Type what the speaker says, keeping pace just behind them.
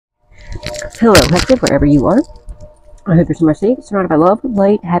Hello, Hector, wherever you are. I hope you're somewhere safe, surrounded by love,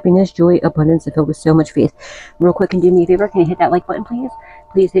 light, happiness, joy, abundance, and filled with so much faith. Real quick, and do me a favor, can you hit that like button, please?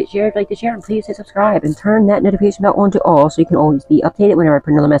 Please hit share if you like to share, and please hit subscribe, and turn that notification bell on to all, so you can always be updated whenever I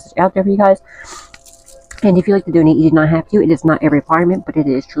put another message out there for you guys. And if you like to donate, you do not have to. It is not a requirement, but it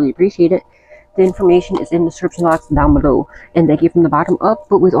is truly appreciated. The information is in the description box down below. And thank you from the bottom up,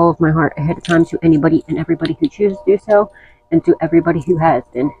 but with all of my heart ahead of time to anybody and everybody who chooses to do so. And to everybody who has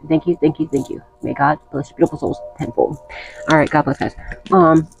been. Thank you, thank you, thank you. May God bless your beautiful souls tenfold. Alright, God bless, guys.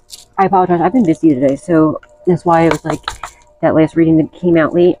 I apologize. I've been busy today, so that's why it was like that last reading that came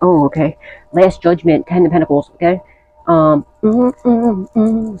out late. Oh, okay. Last Judgment, 10 of Pentacles, okay?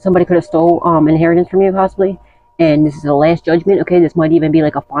 Somebody could have stole inheritance from you, possibly. And this is the last judgment, okay? This might even be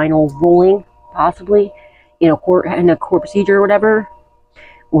like a final ruling, possibly, in a court procedure or whatever.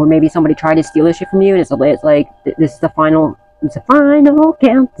 Or maybe somebody tried to steal this shit from you, and it's like this is the final. It's a final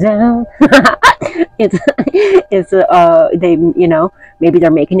countdown. They, you know, maybe they're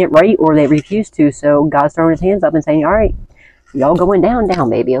making it right, or they refuse to. So God's throwing his hands up and saying, all right, y'all going down,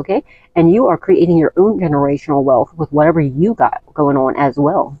 baby, okay? And you are creating your own generational wealth with whatever you got going on as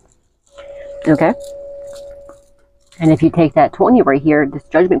well, okay? And if you take that 20 right here, this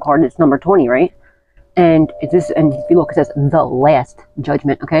judgment card, it's number 20, right? And it's this, and if you look, it says the last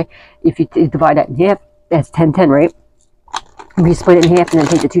judgment, okay? If you divide that in half, that's 10-10, right? If you split it in half and then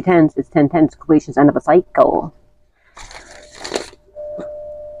take the two tens, it's 10-10, completion's end of a cycle.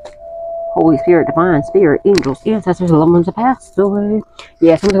 Holy Spirit, Divine Spirit, angels, ancestors, loved ones have passed away.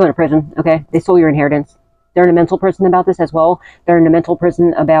 Yeah, someone's going to prison, okay? They stole your inheritance. They're in a mental prison about this as well. They're in a mental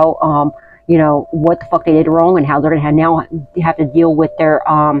prison about, you know, what the fuck they did wrong and how they're going to now have to deal with their,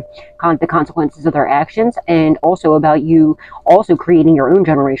 the consequences of their actions, and also about you also creating your own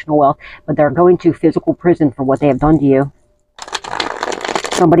generational wealth, but they're going to physical prison for what they have done to you.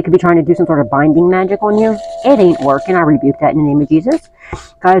 Somebody could be trying to do some sort of binding magic on you. It ain't working. I rebuke that in the name of Jesus.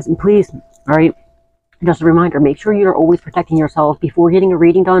 Guys, please, all right, just a reminder, make sure you're always protecting yourself before getting a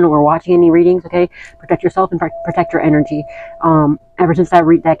reading done or watching any readings, okay? Protect yourself and protect your energy. Ever since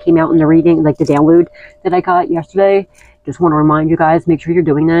that came out in the reading, like the download that I got yesterday, just want to remind you guys, make sure you're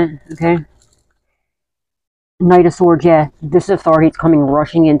doing that, okay? Knight of Swords, yeah, this authority is coming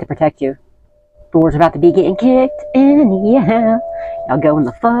rushing in to protect you. Doors about to be getting kicked in, yeah. Y'all going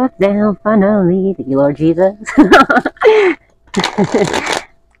the fuck down finally. Thank you, Lord Jesus.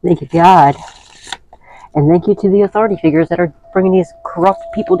 Thank you, God. And thank you to the authority figures that are bringing these corrupt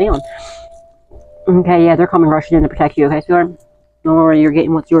people down. Okay, yeah, they're coming rushing in to protect you, okay, sweetheart? Don't worry, you're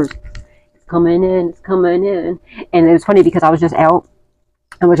getting what's yours. It's coming in, it's coming in. And it was funny because I was just out,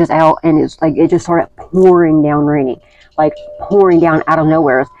 and it's like, it just started pouring down raining. Like, pouring down out of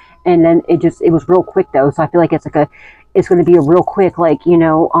nowhere. And then it was real quick though, so I feel like it's going to be a real quick, like, you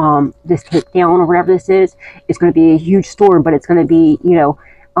know, this takedown or whatever this is. It's going to be a huge storm, but it's going to be, you know,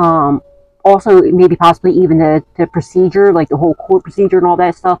 also maybe possibly even the procedure, like the whole court procedure and all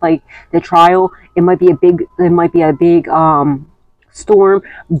that stuff, like the trial. It might be a big storm,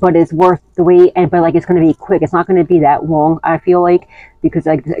 but it's worth the wait. And but like it's going to be quick. It's not going to be that long, I feel like, because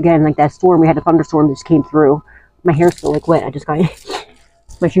like again, like that storm, we had a thunderstorm that just came through. My hair's still like wet. I just got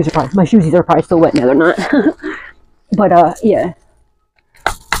my shoesies are probably still wet. No, they're not. But yeah.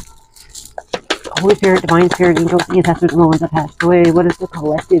 Holy Spirit, Divine Spirit, angels, ancestors, and ones that passed away. What does the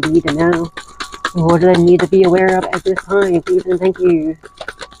collective need to know? What do they need to be aware of at this time? Please and thank you.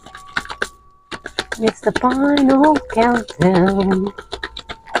 It's the final countdown.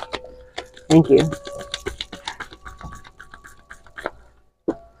 Thank you.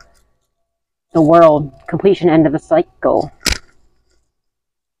 The world, completion, end of a cycle.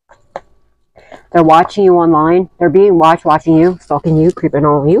 They're watching you online. They're being watching you, stalking you, creeping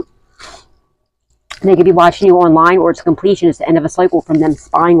on you. They could be watching you online, or it's completion. It's the end of a cycle from them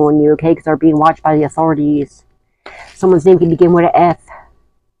spying on you, okay? Because they're being watched by the authorities. Someone's name can begin with an F.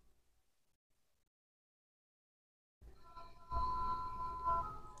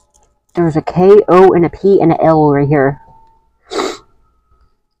 There's a K, O, and a P, and an L right here.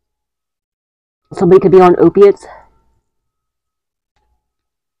 Somebody could be on opiates.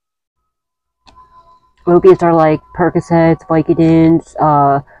 Opiates are like Percocets, Vicodins,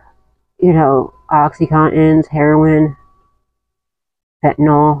 you know, Oxycontins, heroin,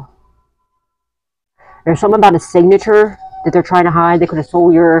 fentanyl. There's something about a signature that they're trying to hide. They could have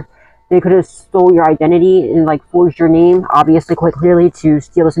stole your identity and like forged your name, obviously quite clearly, to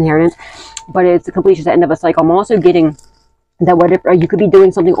steal this inheritance. But it's the completion, the end of a cycle. I'm also getting that whatever you could be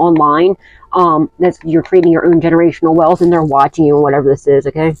doing something online, you're creating your own generational wealth, and they're watching you, whatever this is,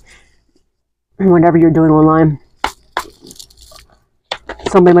 okay? Whatever you're doing online.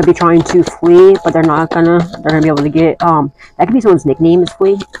 Somebody might be trying to flee, but they're not gonna. They're gonna be able to get, that could be someone's nickname is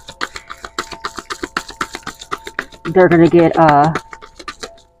flee. They're gonna get,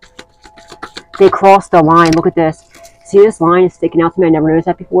 they crossed the line. Look at this. See, this line is sticking out to me. I never noticed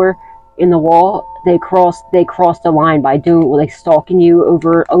that before. In the wall, they crossed the line by doing, like, stalking you,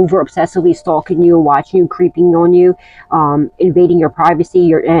 over obsessively stalking you, watching you, creeping on you, invading your privacy,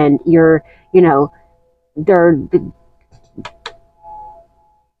 you know, they're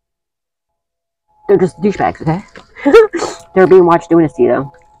just douchebags, okay? They're being watched doing this to you,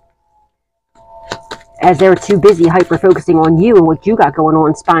 though. As they're too busy hyper-focusing on you and what you got going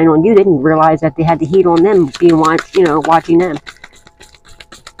on, spying on you, they didn't realize that they had the heat on them, being watched, you know, watching them.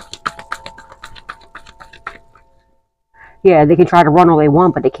 Yeah, they can try to run all they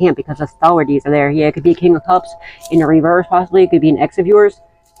want, but they can't because the authorities are there. Yeah, it could be a King of Cups in the reverse, possibly. It could be an ex of yours.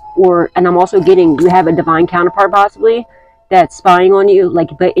 And I'm also getting, you have a divine counterpart, possibly, that's spying on you, like,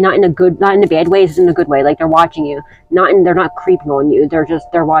 but not in a bad way, it's in a good way. Like, they're watching you. They're not creeping on you.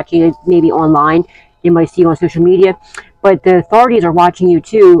 They're watching it maybe online. You might see it on social media. But the authorities are watching you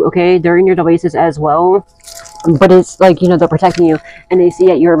too, okay? They're in your devices as well. But it's like, you know, they're protecting you. And they see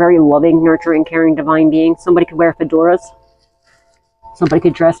that you're a very loving, nurturing, caring, divine being. Somebody could wear fedoras. Somebody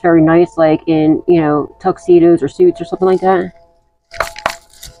could dress very nice, like in, you know, tuxedos or suits or something like that.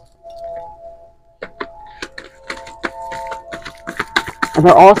 And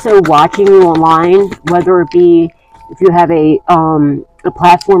they're also watching you online, whether it be if you have a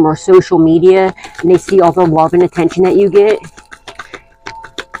platform or social media, and they see all the love and attention that you get.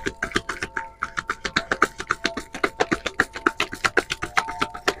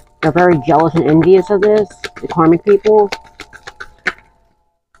 They're very jealous and envious of this, the karmic people.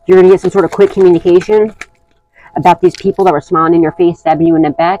 You're going to get some sort of quick communication about these people that were smiling in your face, stabbing you in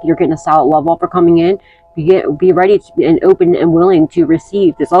the back. You're getting a solid love offer coming in. Be ready and open and willing to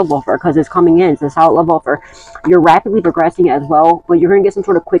receive this love offer because it's coming in. It's a solid love offer. You're rapidly progressing as well, but you're going to get some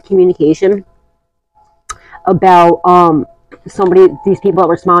sort of quick communication about these people that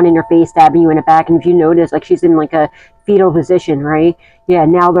were smiling in your face, stabbing you in the back. And if you notice, like, she's in like a fetal position, right? Yeah,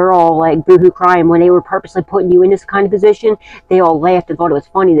 now they're all like boohoo crying. When they were purposely putting you in this kind of position, they all laughed and thought it was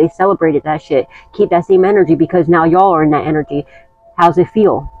funny. They celebrated that shit. Keep that same energy because now y'all are in that energy. How's it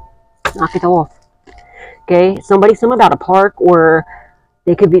feel? Knock it off. Okay, something about a park, or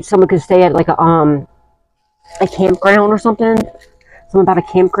they could be, someone could stay at like a campground or something. Something about a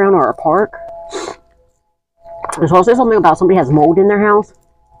campground or a park. There's also something about somebody has mold in their house.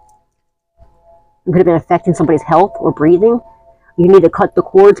 It could have been affecting somebody's health or breathing. You need to cut the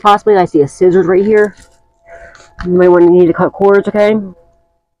cords, possibly. I see a scissors right here. You might need to cut cords, okay?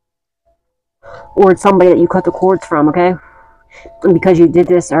 Or it's somebody that you cut the cords from, okay? And because you did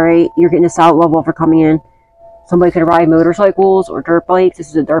this, alright, you're getting a solid love offer coming in. Somebody could ride motorcycles or dirt bikes. This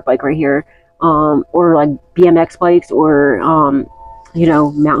is a dirt bike right here. Or like BMX bikes or, you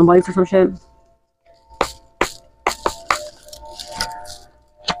know, mountain bikes or some shit.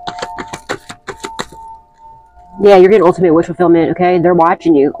 Yeah, you're getting ultimate wish fulfillment, okay? They're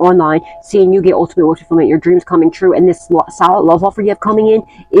watching you online, seeing you get ultimate wish fulfillment, your dreams coming true, and this solid love offer you have coming in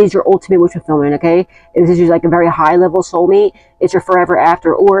is your ultimate wish fulfillment, okay? If this is like a very high-level soulmate, it's your forever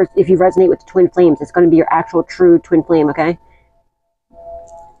after, or if you resonate with the twin flames, it's going to be your actual true twin flame, okay?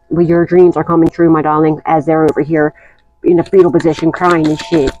 But your dreams are coming true, my darling, as they're over here in a fetal position, crying and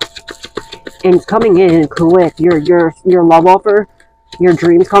shit. And it's coming in quick. Your love offer, your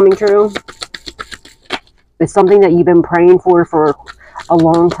dreams coming true. It's something that you've been praying for a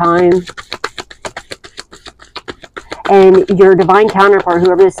long time. And your divine counterpart,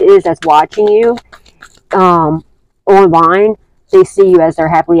 whoever this is that's watching you online, they see you as their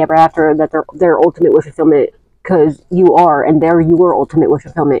happily ever after, that their ultimate wish fulfillment, because you are, and they're your ultimate wish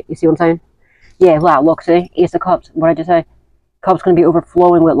fulfillment. You see what I'm saying? Yeah, wow, look, see? Ace of Cups. What did I just say? Cup's going to be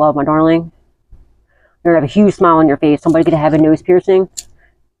overflowing with love, my darling. You're going to have a huge smile on your face. Somebody could have a nose piercing.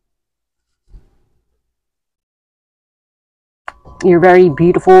 You're very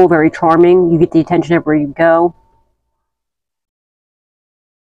beautiful, very charming. You get the attention everywhere you go.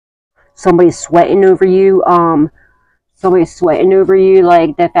 Somebody's sweating over you. Somebody's sweating over you,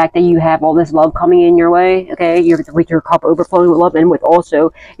 like the fact that you have all this love coming in your way, okay? With your cup overflowing with love, and with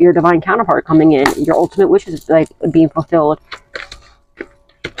also your divine counterpart coming in. Your ultimate wishes, like, being fulfilled.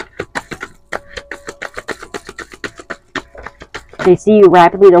 They see you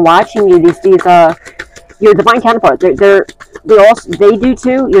rapidly. They're watching you. Your divine counterpart. They do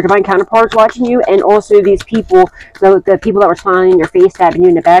too. Your divine counterparts watching you, and also these people, the people that were smiling in your face, stabbing you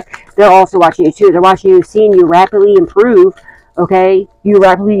in the back, they're also watching you too. They're watching you, seeing you rapidly improve Okay, you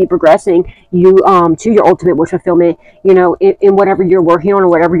rapidly progressing you to your ultimate wish fulfillment, you know, in whatever you're working on or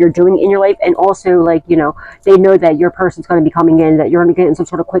whatever you're doing in your life. And also, like, you know, they know that your person's going to be coming in, that you're going to get in some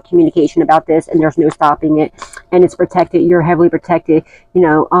sort of quick communication about this, and there's no stopping it, and it's protected. You're heavily protected, you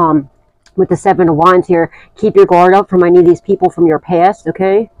know. With the Seven of Wands here, keep your guard up from any of these people from your past.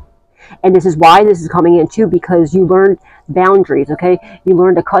 Okay, and this is why this is coming in too, because you learned boundaries. Okay, you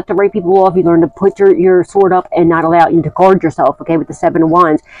learn to cut the right people off, you learn to put your sword up and not allow you to guard yourself. Okay, with the Seven of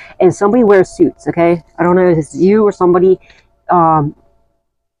Wands. And somebody wears suits. Okay, I don't know if this is you or somebody, or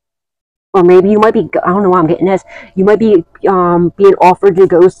maybe you might be, I don't know why I'm getting this, you might be being offered to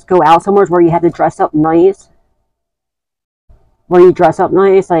go out somewhere where you have to dress up nice, where you dress up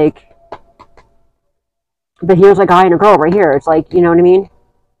nice, like, but here's a guy and a girl right here. It's like, you know what I mean?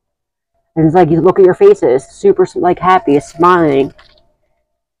 And it's like, you look at your faces, super, like, happy, smiling.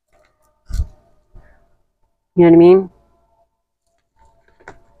 You know what I mean?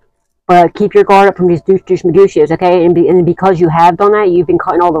 But keep your guard up from these douche-magooches, okay? And because you have done that, you've been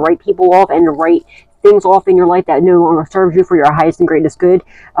cutting all the right people off and the right things off in your life that no longer serves you for your highest and greatest good.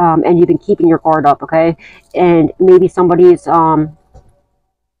 And you've been keeping your guard up, okay? And maybe somebody's, I don't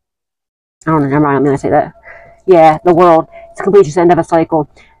know, never mind, I'm going to say that. Yeah, the world. It's complete just end of a cycle.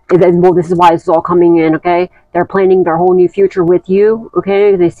 Well, this is why this is all coming in, okay? They're planning their whole new future with you,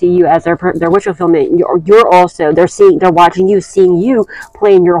 okay? They see you as their wish fulfillment. You're also, they're watching you, seeing you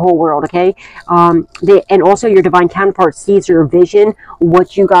plan your whole world, okay? And also your divine counterpart sees your vision,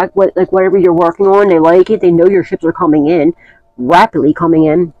 what you got, like whatever you're working on. They like it. They know your ships are coming in, rapidly coming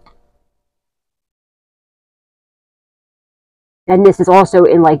in. And this is also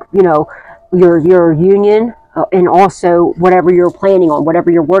in, like, you know, your union, and also whatever you're planning on,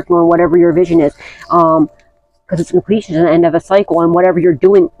 whatever you're working on, whatever your vision is, because it's completion and the end of a cycle. And whatever you're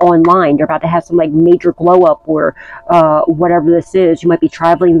doing online, you're about to have some, like, major glow up, or whatever this is. You might be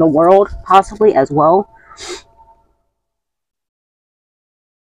traveling the world possibly as well.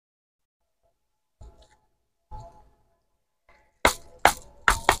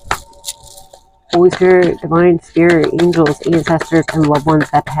 Holy Spirit, Divine Spirit, angels, ancestors, and loved ones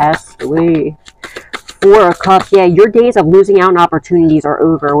that passed away. Four of Cups. Yeah, your days of losing out on opportunities are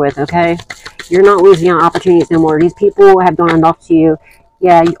over with, okay? You're not losing out on opportunities no more. These people have done enough to you.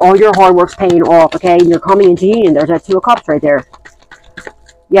 Yeah, all your hard work's paying off, okay? And you're coming into union. There's that Two of Cups right there.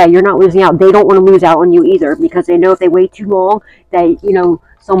 Yeah, you're not losing out. They don't want to lose out on you either, because they know if they wait too long, that, you know,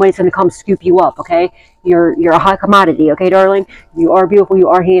 somebody's going to come scoop you up, okay? You're a hot commodity, okay, darling? You are beautiful. You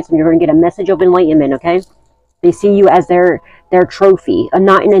are handsome. You're going to get a message of enlightenment, okay? They see you as their trophy,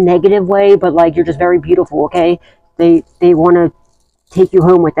 not in a negative way, but like, you're just very beautiful, okay? They want to take you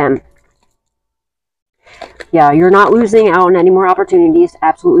home with them. Yeah, you're not losing out on any more opportunities.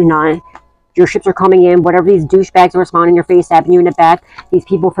 Absolutely not. Your ships are coming in. Whatever these douchebags are smiling in your face, stabbing you in the back, these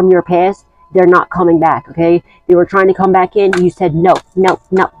people from your past, they're not coming back, okay? They were trying to come back in. You said no, no,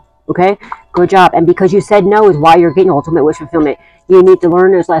 no, okay? Good job. And because you said no is why you're getting ultimate wish fulfillment. You need to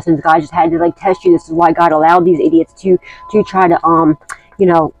learn those lessons. God just had to, like, test you. This is why God allowed these idiots to try to you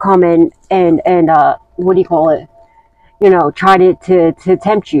know, come in and what do you call it? You know, try to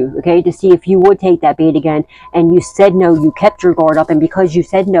tempt you, okay, to see if you would take that bait again. And you said no. You kept your guard up, and because you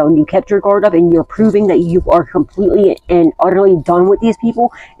said no and you kept your guard up, and you're proving that you are completely and utterly done with these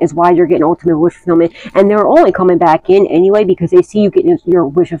people, is why you're getting ultimate wish fulfillment. And they're only coming back in anyway because they see you getting your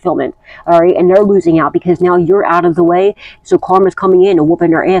wish fulfillment, all right? And they're losing out because now you're out of the way, so karma's coming in and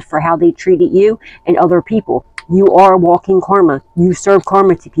whooping their ass for how they treated you and other people. You are walking karma. You serve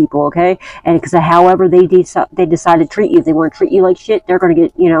karma to people, okay? And because however they decide to treat you, if they want to treat you like shit, they're going to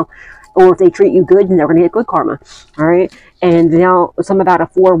get, you know, or if they treat you good, then they're going to get good karma, all right? And now, some about a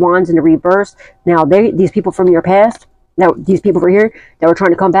Four of Wands in the reverse. Now, these people from your past, now these people over here that were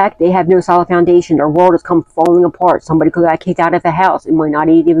trying to come back, they have no solid foundation. Their world has come falling apart. Somebody could have got kicked out of the house. It might not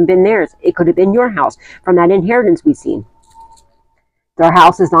have even been theirs. It could have been your house from that inheritance we've seen. Their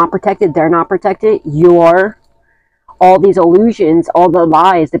house is not protected. They're not protected. You are. All these illusions, all the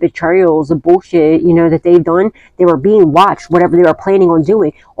lies, the betrayals, the bullshit, you know, that they've done, they were being watched. Whatever they were planning on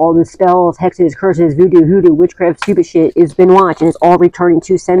doing, all the spells, hexes, curses, voodoo, hoodoo, witchcraft, stupid shit has been watched, and it's all returning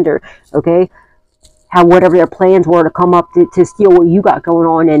to sender, okay? How whatever their plans were to come up to steal what you got going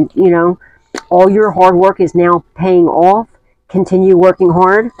on, and, you know, all your hard work is now paying off. Continue working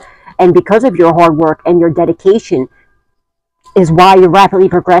hard, and because of your hard work and your dedication, is why you're rapidly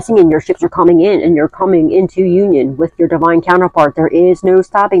progressing, and your ships are coming in, and you're coming into union with your divine counterpart. There is no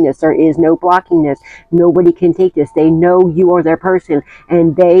stopping this. There is no blocking this. Nobody can take this. They know you are their person,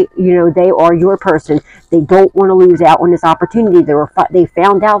 and they, you know, they are your person. They don't want to lose out on this opportunity. They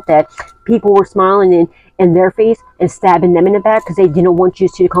found out that people were smiling in their face and stabbing them in the back because they didn't want you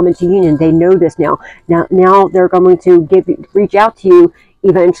to come into union. They know this now. Now they're going to reach out to you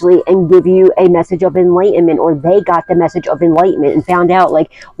eventually and give you a message of enlightenment, or they got the message of enlightenment and found out,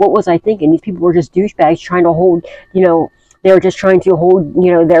 like, what was I thinking? These people were just douchebags trying to hold, they were just trying to hold,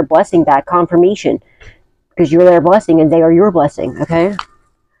 their blessing back, confirmation, because you're their blessing and they are your blessing, okay?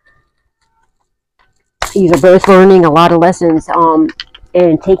 These are both learning a lot of lessons,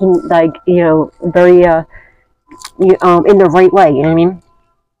 and taking, like, very, in the right way, you know what I mean?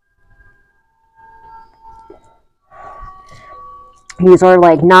 These are,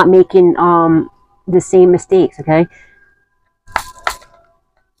 like, not making, the same mistakes, okay?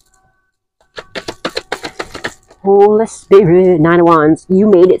 Holy Spirit, Nine of Wands, you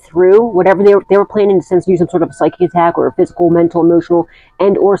made it through whatever they were planning to send you, some sort of psychic attack or physical, mental, emotional,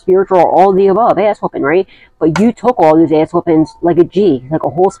 and or spiritual, or all the above, ass whooping, right? But you took all these ass whoopings like a G, like a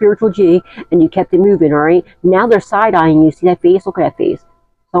whole spiritual G, and you kept it moving, all right? Now they're side-eyeing you. See that face? Look at that face.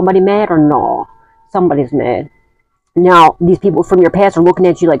 Somebody mad or no? Somebody's mad. Now, these people from your past are looking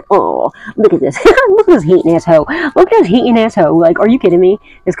at you like, oh, look at this. Look at this hating asshole. Look at this hating asshole. Like, are you kidding me?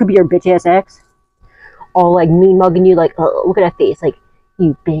 This could be your bitch-ass ex. All, like, mean mugging you, like, oh, look at that face. Like,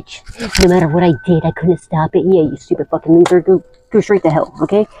 you bitch. No matter what I did, I couldn't stop it. Yeah, you stupid fucking loser. Go straight to hell,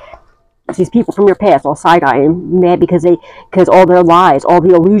 okay? It's these people from your past all side-eyeing, mad because all their lies, all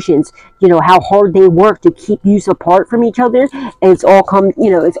the illusions, how hard they work to keep you apart from each other. And it's all come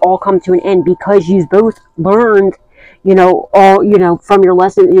to an end because you've both learned, all, from your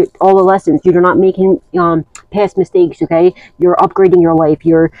lesson, all the lessons. You're not making past mistakes, okay? You're upgrading your life.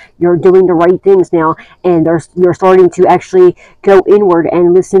 You're doing the right things now, and you're starting to actually go inward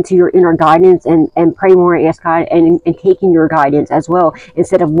and listen to your inner guidance and pray more, ask God, and taking your guidance as well,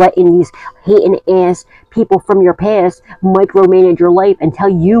 instead of letting these hating ass people from your past micromanage your life and tell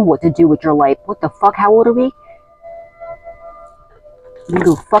you what to do with your life. What the fuck? How old are we? You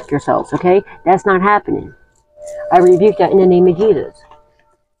go fuck yourselves, okay? That's not happening. I rebuke that in the name of Jesus.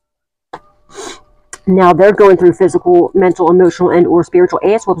 Now they're going through physical, mental, emotional, and or spiritual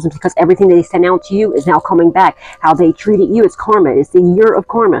ass whoopings because everything they sent out to you is now coming back. How they treated you, it's karma. It's the year of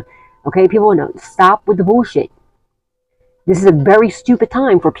karma. Okay, people, know, stop with the bullshit. This is a very stupid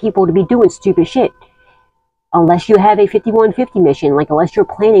time for people to be doing stupid shit. Unless you have a 5150 mission, like unless you're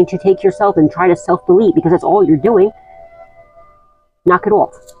planning to take yourself and try to self-delete, because that's all you're doing. Knock it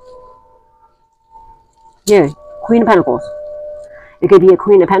off. Yeah, Queen of Pentacles. It could be a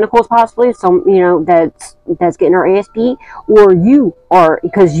Queen of Pentacles, possibly, some, that's getting her ass beat, or you are,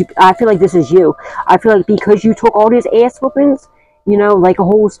 because I feel like this is you. I feel like because you took all these ass whoopings, like a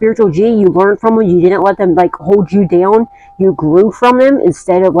whole spiritual G, you learned from them, you didn't let them, like, hold you down, you grew from them,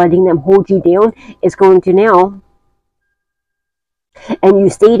 instead of letting them hold you down, it's going to now, and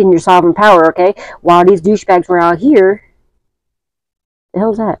you stayed in your sovereign power, okay, while these douchebags were out here. The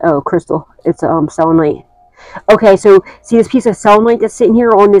hell's that? Oh, crystal. It's selenite. Okay, so see this piece of selenite that's sitting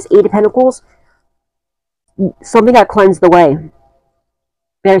here on this Eight of Pentacles? Something got cleansed away.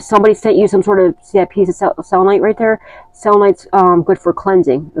 There's somebody sent you some sort of, see that piece of selenite right there? Selenite's good for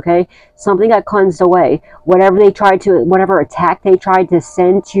cleansing, okay? Something got cleansed away. Whatever attack they tried to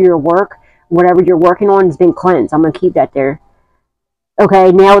send to your work, whatever you're working on has been cleansed. I'm going to keep that there.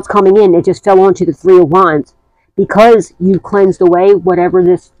 Okay, now it's coming in. It just fell onto the Three of Wands. Because you cleansed away whatever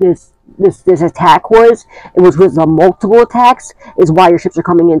this attack was, it was with the multiple attacks, is why your ships are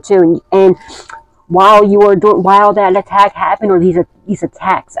coming in too. And while that attack happened, or these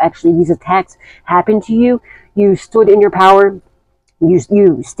attacks happened to you, you stood in your power.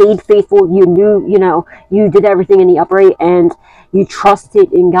 You stayed faithful. You knew, you did everything in the upright, and you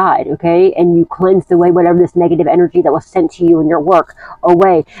trusted in God, okay? And you cleansed away whatever this negative energy that was sent to you in your work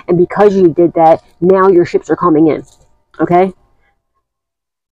away. And because you did that, now your ships are coming in, okay?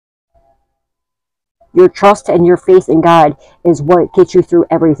 Your trust and your faith in God is what gets you through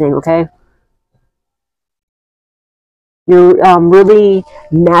everything, okay? You're really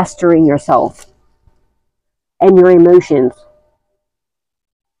mastering yourself and your emotions.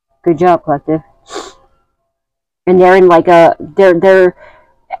 Good job, collective. And they're in like a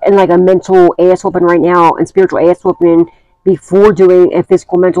mental ass whooping right now, and spiritual ass whooping before doing a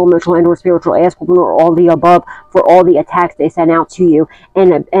physical, mental, emotional, and or spiritual ass whooping, or all the above, for all the attacks they sent out to you.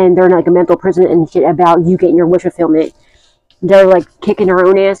 And they're in like a mental prison and shit about you getting your wish fulfillment. They're like kicking their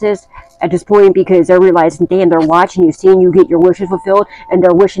own asses at this point because they're realizing, damn, they're watching you, seeing you get your wishes fulfilled, and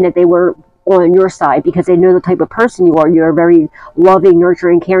they're wishing that they were on your side because they know the type of person you are. You're a very loving,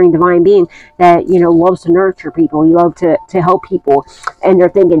 nurturing, caring, divine being that, loves to nurture people. You love to help people. And they're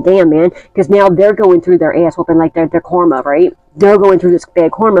thinking, damn, man, because now they're going through their ass whooping, like their karma, right? they're going through this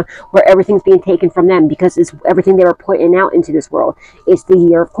bad karma where everything's being taken from them because it's everything they were putting out into this world. It's the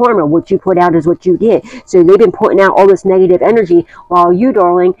year of karma. What you put out is what you get. So they've been putting out all this negative energy while you,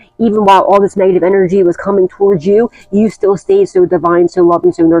 darling, even while all this negative energy was coming towards you, you still stayed so divine, so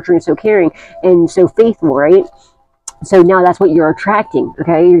loving, so nurturing, so caring, and so faithful, right? So now that's what you're attracting,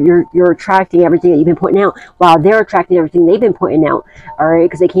 okay? You're attracting everything that you've been putting out while they're attracting everything they've been putting out, all right?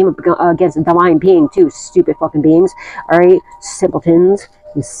 Because they came up against a divine being too, stupid fucking beings, all right? Simpletons,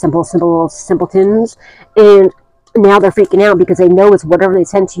 you simple simpletons. And now they're freaking out because they know it's whatever they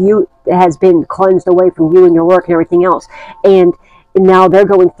send to you has been cleansed away from you and your work and everything else. And now they're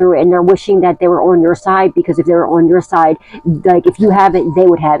going through it and they're wishing that they were on your side, because if they were on your side, like if you have it, they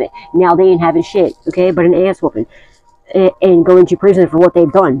would have it. Now they ain't having shit, okay? But an ass whooping. And go into prison for what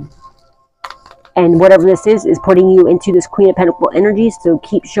they've done. And whatever this is putting you into this Queen of Pentacles energy. So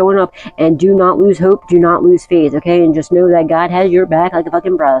keep showing up and do not lose hope, do not lose faith, okay? And just know that God has your back like a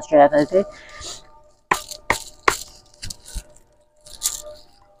fucking bra strap, okay?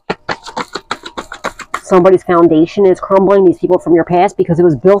 Somebody's foundation is crumbling, these people from your past, because it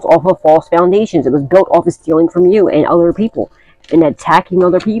was built off of false foundations. It was built off of stealing from you and other people and attacking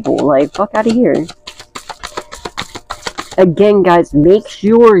other people. Like, fuck out of here. Again, guys, make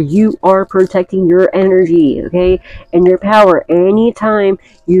sure you are protecting your energy, okay, and your power. Anytime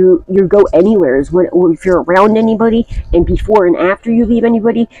you go anywhere, if you're around anybody, and before and after you leave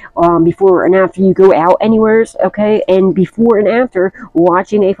anybody, before and after you go out anywheres, okay, and before and after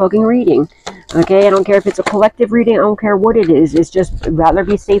watching a fucking reading, okay. I don't care if it's a collective reading. I don't care what it is. It's just rather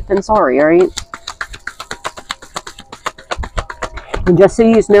be safe than sorry, all right? And just so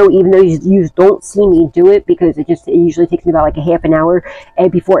you know, even though you don't see me do it, because it usually takes me about like a half an hour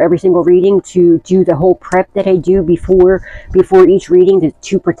before every single reading to do the whole prep that I do before each reading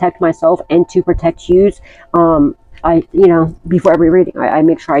to protect myself and to protect you. Before every reading, I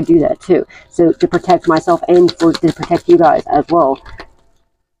make sure I do that too. So to protect myself and to protect you guys as well.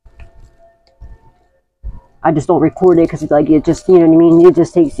 I just don't record it because like it just, you know what I mean, it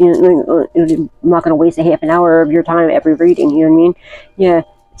just takes, I'm not going to waste a half an hour of your time every reading, you know what I mean? Yeah,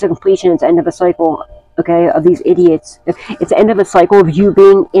 it's a completion, it's the end of a cycle, okay, of these idiots. It's the end of a cycle of you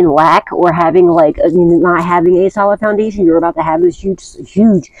being in lack or having like, not having a solid foundation. You're about to have this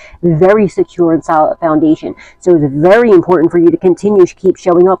huge, very secure and solid foundation. So it's very important for you to continue to keep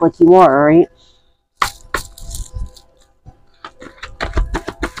showing up like you are, all right?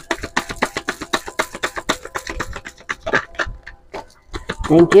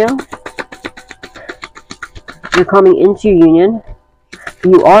 Thank you. You're coming into union.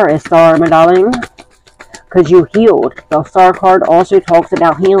 You are a star, my darling, because you healed. The star card also talks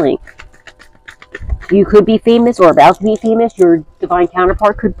about healing. You could be famous or about to be famous. Your divine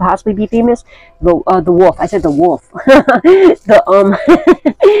counterpart could possibly be famous. The wolf. I said the wolf.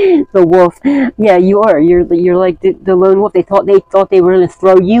 The wolf. Yeah, you are. You're like the lone wolf. They thought they were going to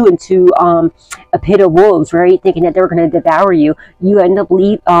throw you into a pit of wolves, right? Thinking that they were going to devour you. You end up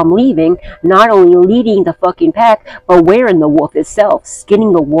leaving, not only leading the fucking pack, but wearing the wolf itself,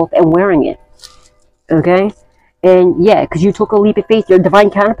 skinning the wolf and wearing it. Okay. And yeah, because you took a leap of faith. Your divine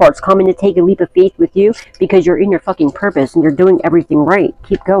counterpart's coming to take a leap of faith with you because you're in your fucking purpose and you're doing everything right.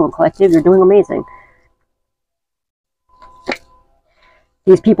 Keep going, collective. You're doing amazing.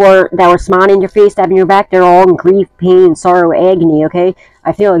 These people that were smiling in your face, stabbing your back, they're all in grief, pain, sorrow, agony, okay?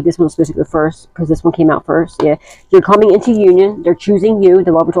 I feel like this one's supposed to go first because this one came out first, yeah. You're coming into union. They're choosing you. The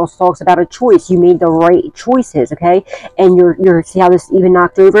Levittown also talks about a choice. You made the right choices, okay? And you're see how this even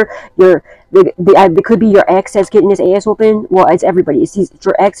knocked over? It could be your ex that's getting his ass open. Well, it's everybody. It's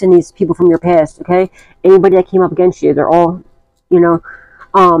your ex and these people from your past, okay? Anybody that came up against you, they're all,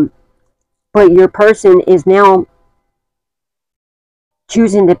 but your person is now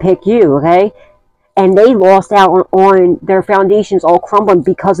choosing to pick you, okay? And they lost out on their foundations all crumbling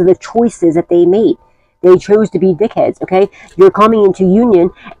because of the choices that they made. They chose to be dickheads, okay? You're coming into union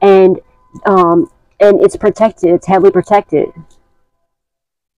and it's protected. It's heavily protected.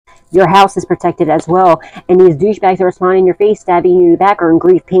 Your house is protected as well. And these douchebags that are smiling in your face, stabbing you in the back, are in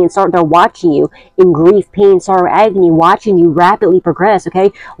grief, pain, sorrow. They're watching you in grief, pain, sorrow, agony, watching you rapidly progress,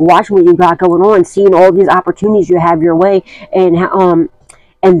 okay? Watching what you got going on, seeing all these opportunities you have your way,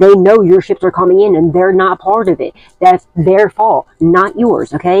 and they know your ships are coming in and they're not part of it. That's their fault, not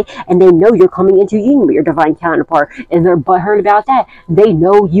yours, okay? And they know you're coming into union with your divine counterpart and they're butthurt about that. They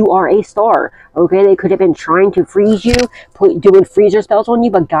know you are a star, okay? They could have been trying to freeze you, doing freezer spells on you,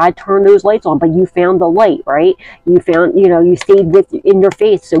 but God turned those lights on, but you found the light, right? You found, you stayed in your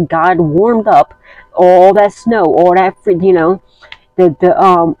faith, so God warmed up all that snow, all that,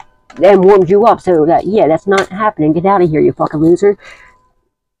 and warmed you up. So that, yeah, that's not happening. Get out of here, you fucking loser.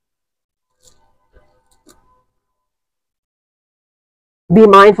 Be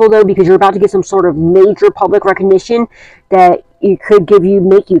mindful though, because you're about to get some sort of major public recognition that it could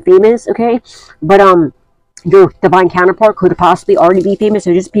make you famous, okay? But your divine counterpart could possibly already be famous,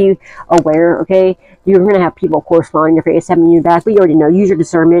 so just be aware, okay? You're gonna have people, of course, falling in your face, having you back, but you already know. Use your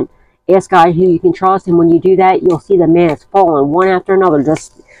discernment. Ask God who you can trust, and when you do that, you'll see the masks falling one after another.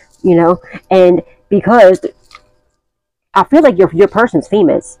 Just, you know, and because I feel like your person's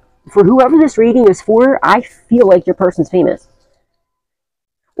famous. For whoever this reading is for, I feel like your person's famous.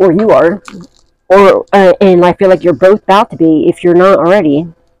 Or you are, or and I feel like you're both about to be if you're not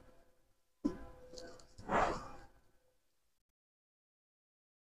already.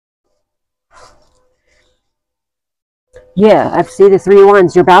 Yeah, I've seen the 3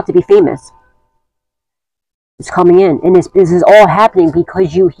 ones. You're about to be famous. It's coming in, and this is all happening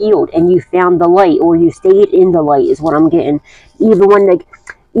because you healed and you found the light, or you stayed in the light. Is what I'm getting. Even when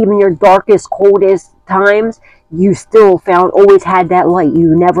even your darkest, coldest times, you still always had that light.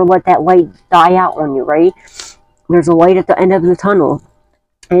 You never let that light die out on you, right? There's a light at the end of the tunnel,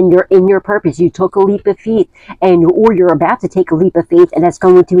 and you're in your purpose. You took a leap of faith, or you're about to take a leap of faith, and that's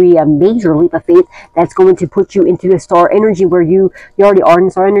going to be a major leap of faith. That's going to put you into the star energy, where you already are in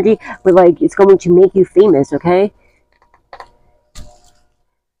star energy, but like it's going to make you famous, okay?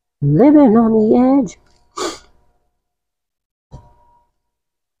 Living on the edge.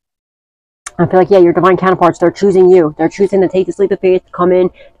 I feel like, yeah, your divine counterparts, they're choosing you. They're choosing to take this leap of faith, come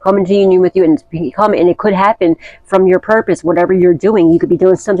into union with you, and it could happen from your purpose, whatever you're doing. You could be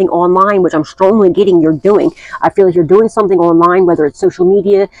doing something online, which I'm strongly getting you're doing. I feel like you're doing something online, whether it's social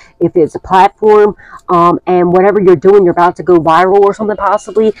media, if it's a platform, and whatever you're doing, you're about to go viral or something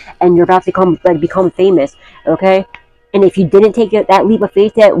possibly, and you're about to become famous, okay? And if you didn't take that leap of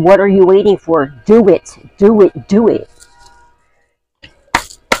faith yet, what are you waiting for? Do it. Do it. Do it.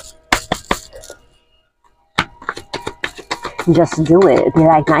 Just do it. Be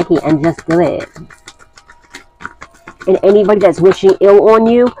like Nike and just do it. And anybody that's wishing ill on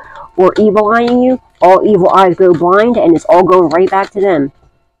you or evil eyeing you, all evil eyes go blind, and it's all going right back to them.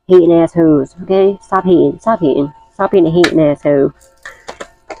 Hating assholes. Okay? Stop hating. Stop hating. Stop being a hating asshole.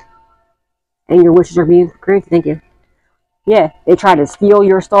 And your wishes are being granted. Thank you. Yeah, they try to steal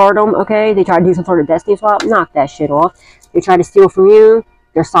your stardom, okay? They try to do some sort of destiny swap. Knock that shit off. They try to steal from you.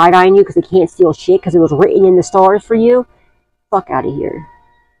 They're side-eyeing you because they can't steal shit because it was written in the stars for you. Fuck out of here.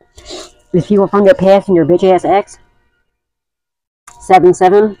 These people from your past and your bitch ass ex.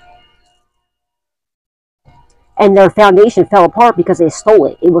 7-7. And their foundation fell apart because they stole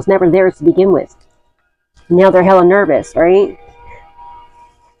it. It was never theirs to begin with. Now they're hella nervous, right?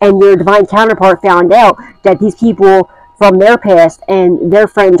 And your divine counterpart found out that these people from their past and their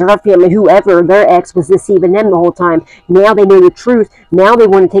friends or their family, whoever, their ex was deceiving them the whole time. Now they know the truth. Now they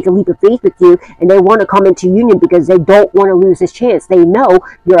want to take a leap of faith with you, and they want to come into union because they don't want to lose this chance. They know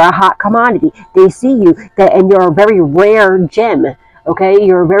you're a hot commodity. They see you, and you're a very rare gem. Okay,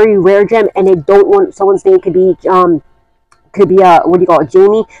 you're a very rare gem, and they don't want someone's name could be what do you call it,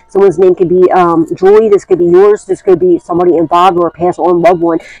 Jamie? Someone's name could be Julie. This could be yours. This could be somebody involved or a passed on loved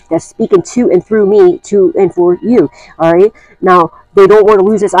one that's speaking to and through me to and for you. All right. Now they don't want to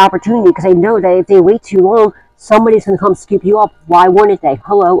lose this opportunity because they know that if they wait too long, somebody's gonna come scoop you up. Why wouldn't they?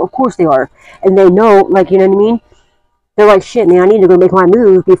 Hello, of course they are, and they know, like, you know what I mean. They're like, shit, man, I need to go make my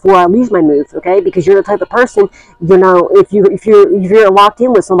move before I lose my move, okay? Because you're the type of person, you know, if you're locked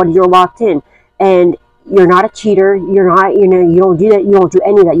in with somebody, you're locked in, and you're not a cheater. You're not, you know, you don't do that. You don't do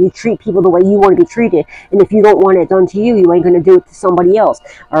any of that. You treat people the way you want to be treated. And if you don't want it done to you, you ain't going to do it to somebody else.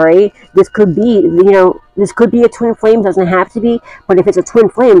 All right. This could be, you know, this could be a twin flame. Doesn't have to be. But if it's a twin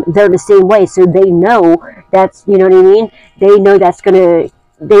flame, they're the same way. So they know that's, you know what I mean? They know that's going to,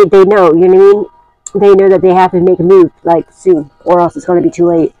 they know, you know what I mean? They know that they have to make a move like soon, or else it's going to be too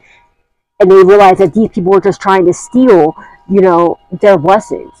late. And they realize that these people are just trying to steal, you know, their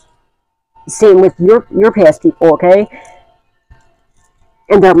blessings. Same with your past people, okay?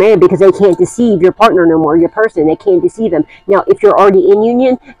 And they're mad because they can't deceive your partner no more, your person. They can't deceive them. Now, if you're already in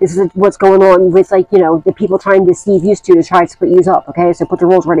union, this is what's going on with, like, you know, the people trying to deceive you to try to split you up, okay? So put the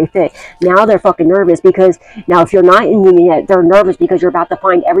rules where they fit. Now they're fucking nervous because, now if you're not in union yet, they're nervous because you're about to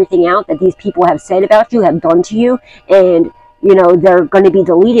find everything out that these people have said about you, have done to you, and, you know, they're going to be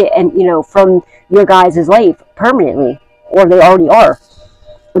deleted and, you know, from your guys' life permanently, or they already are.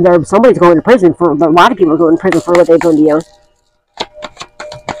 Somebody's going to prison for, a lot of people are going to prison for what they've done to you.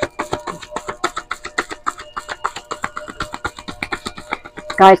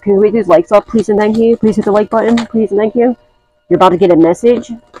 Guys, can we hit those likes up, please and thank you? Please hit the like button, please and thank you. You're about to get a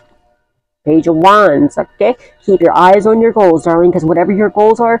message Page of Wands, okay? Keep your eyes on your goals, darling, because whatever your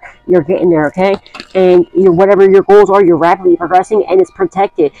goals are, you're getting there, okay? And whatever your goals are, you're rapidly progressing, and it's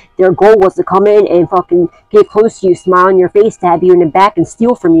protected. Their goal was to come in and fucking get close to you, smile in your face, stab you in the back, and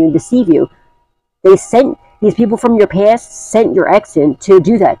steal from you and deceive you. They sent these people from your past, sent your ex in to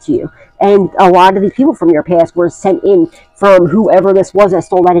do that to you. And a lot of these people from your past were sent in from whoever this was that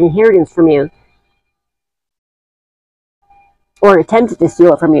stole that inheritance from you. Or attempted to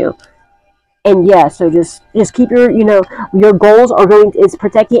steal it from you. And yeah, so just keep your, your goals are it's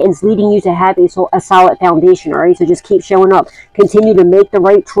protecting and it's leading you to have a solid foundation, all right? So just keep showing up. Continue to make the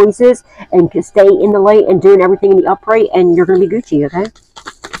right choices and stay in the light and doing everything in the upright, and you're going to be Gucci, okay?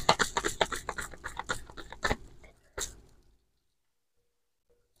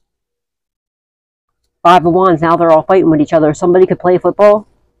 Five of Wands, now they're all fighting with each other. Somebody could play football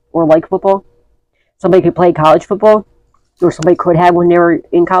or like football. Somebody could play college football, or somebody could have when they were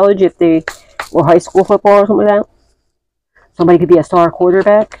in college if they were high school football or something like that. Somebody could be a star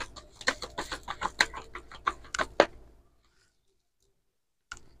quarterback.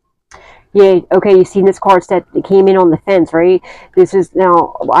 Yeah, okay, you've seen this card that came in on the fence, right? This is,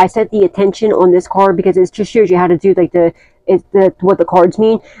 now, I set the attention on this card because it just shows you how to do, like, what the cards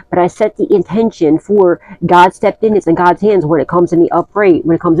mean, but I set the intention for God stepped in. It's in God's hands when it comes in the upright,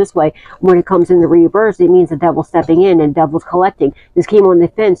 when it comes this way. When it comes in the reverse, it means the devil's stepping in and the devil's collecting. This came on the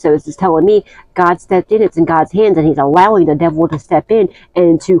fence, so it's just telling me God stepped in. It's in God's hands, and he's allowing the devil to step in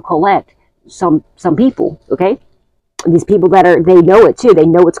and to collect some people, okay? These people they know it too. They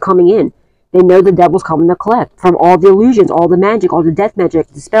know it's coming in. They know the devil's coming to collect from all the illusions, all the magic, all the death magic,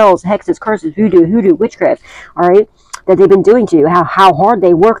 the spells, hexes, curses, hoodoo, witchcraft, all right, that they've been doing to you, how hard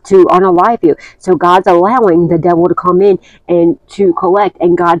they work to unalive you. So God's allowing the devil to come in and to collect,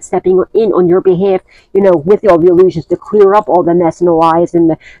 and God's stepping in on your behalf, with all the illusions to clear up all the mess and the lies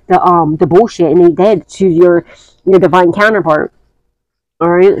and the bullshit, and he did to your divine counterpart,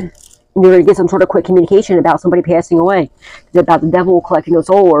 all right? You're going to get some sort of quick communication about somebody passing away, about the devil collecting a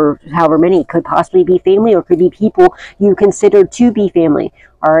soul, or however many. Could possibly be family, or could be people you consider to be family,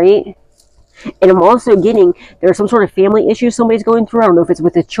 all right? And I'm also getting, there's some sort of family issue somebody's going through. I don't know if it's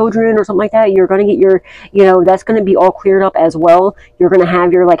with the children or something like that. You're going to get your, that's going to be all cleared up as well. You're going to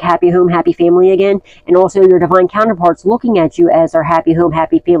have your, happy home, happy family again. And also your divine counterparts looking at you as their happy home,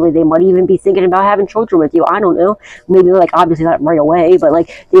 happy family. They might even be thinking about having children with you. I don't know. Maybe, obviously not right away, but,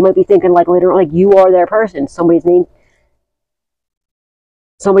 they might be thinking, later, you are their person. Somebody's name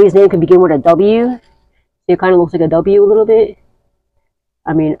could begin with a W. It kind of looks like a W a little bit.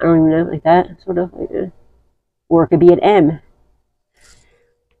 I mean, I don't even know, like that, sort of, or it could be an M.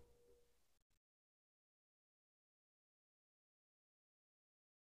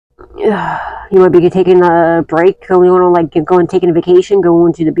 You might be taking a break, going on, taking a vacation,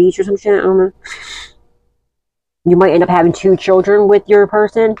 going to the beach or some shit, I don't know. You might end up having 2 children with your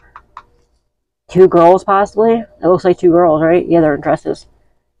person. 2 girls, possibly. It looks like 2 girls, right? Yeah, they're in dresses.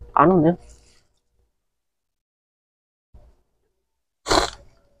 I don't know.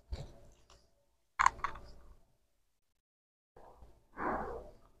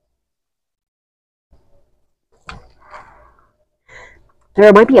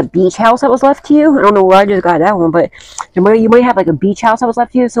 There might be a beach house that was left to you. I don't know where I just got that one, but you might have a beach house that was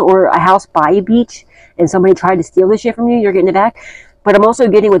left to you, or a house by a beach, and somebody tried to steal this shit from you. You're getting it back. But I'm also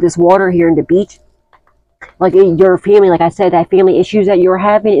getting with this water here in the beach, your family, like I said, that family issues that you're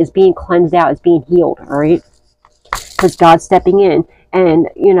having is being cleansed out. It's being healed, all right? Because God's stepping in, and,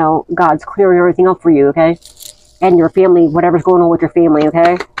 God's clearing everything up for you, okay? And your family, whatever's going on with your family,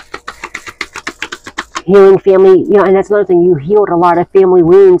 okay? Healing family, and that's another thing. You healed a lot of family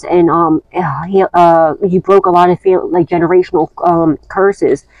wounds, and you broke a lot of generational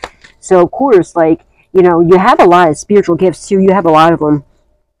curses. So of course, you have a lot of spiritual gifts too. You have a lot of them.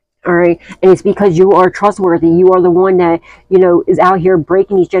 All right, and it's because you are trustworthy. You are the one that is out here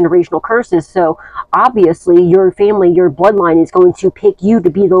breaking these generational curses. So obviously, your family, your bloodline is going to pick you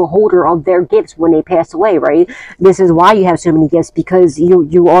to be the holder of their gifts when they pass away. Right? This is why you have so many gifts, because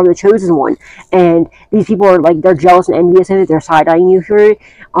you are the chosen one. And these people are they're jealous and envious of it. They're side eyeing you here.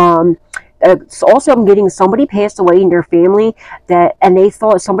 Also, I'm getting somebody passed away in their family and they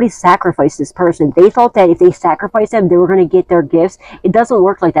thought somebody sacrificed this person. They thought that if they sacrificed them, they were going to get their gifts. It doesn't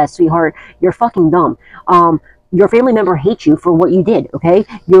work like that, sweetheart. You're fucking dumb. Your family member hates you for what you did, okay?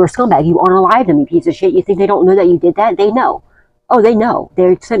 You're a scumbag. You unalived them, you piece of shit. You think they don't know that you did that? They know. Oh, they know.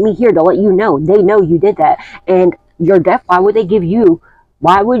 They sent me here to let you know. They know you did that. And you're deaf. Why would they give you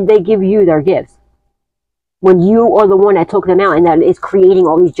their gifts when you are the one that took them out and that is creating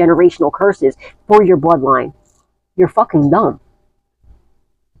all these generational curses for your bloodline? You're fucking dumb.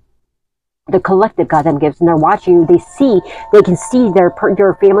 the collective goddamn gifts, and they're watching you. They can see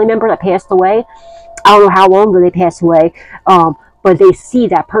your family member that passed away. I don't know how long ago they passed away, but they see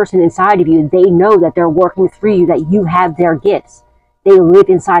that person inside of you. They know that they're working through you, that you have their gifts. They live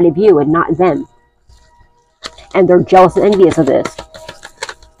inside of you and not them. And they're jealous and envious of this.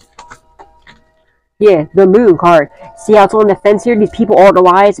 Yeah, the moon card. See how it's on the fence here? These people, all the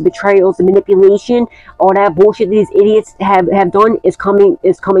lies, the betrayals, the manipulation, all that bullshit these idiots have done is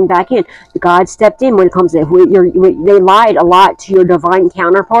coming back in. God stepped in when it comes to they lied a lot to your divine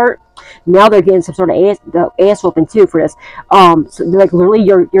counterpart. Now they're getting some sort of ass whooping too for this. So like literally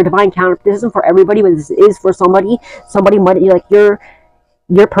your divine counterpart. This isn't for everybody, but this is for somebody. Somebody might, like your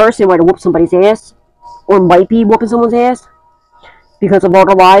person might have whooped somebody's ass, or might be whooping someone's ass because of all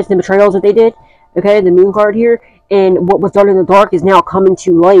the lies and betrayals that they did. Okay, the moon card here, and what was done in the dark is now coming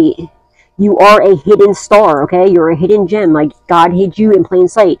to light. You are a hidden star, okay? You're a hidden gem, like God hid you in plain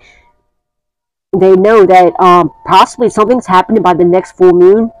sight. They know that possibly something's happening by the next full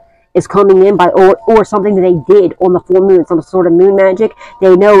moon is coming in, or something that they did on the full moon, some sort of moon magic.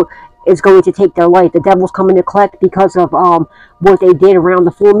 They know is going to take their life. The devil's coming to collect because of what they did around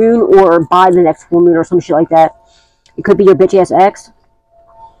the full moon, or by the next full moon, or some shit like that. It could be your bitch ass ex.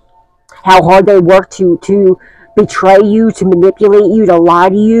 How hard they work to betray you, to manipulate you, to lie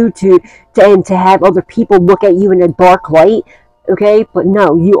to you, and to have other people look at you in a dark light. Okay, but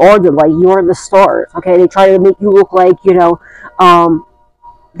no, you are the light. You are the stars. Okay, they try to make you look like, you know.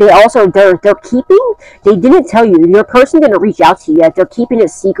 They also they're keeping. They didn't tell you. Your person didn't reach out to you yet. They're keeping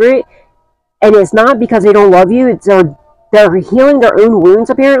it secret, and it's not because they don't love you. It's they're healing their own wounds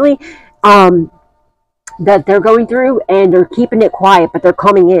apparently. That they're going through, and they're keeping it quiet, but they're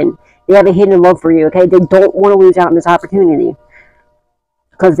coming in. They have a hidden love for you, okay? They don't want to lose out on this opportunity.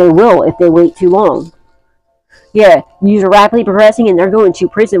 Because they will if they wait too long. Yeah, you're rapidly progressing, and they're going to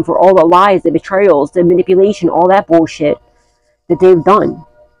prison for all the lies, the betrayals, the manipulation, all that bullshit that they've done.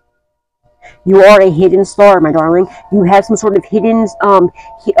 You are a hidden star, my darling. You have some sort of hidden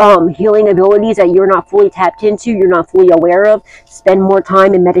healing abilities that you're not fully tapped into, you're not fully aware of. Spend more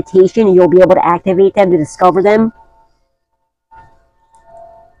time in meditation, and you'll be able to activate them, to discover them.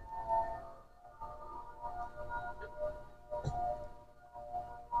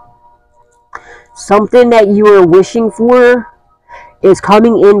 Something that you are wishing for is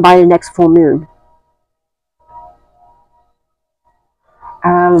coming in by the next full moon.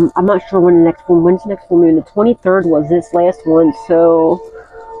 I'm not sure when the next full moon. When's the next full moon? The 23rd was this last one. So,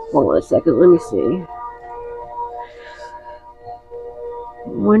 hold on a second. Let me see.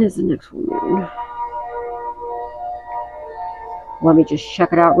 When is the next full moon? Let me just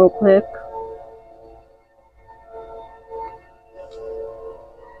check it out real quick.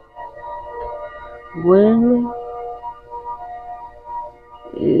 When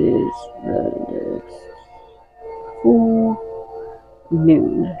is the next full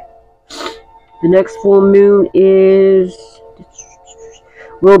moon? The next full moon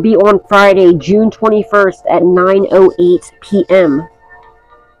will be on Friday, June 21st at 9:08 p.m.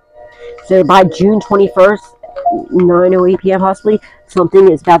 So by June 21st, 9:08 p.m. possibly, something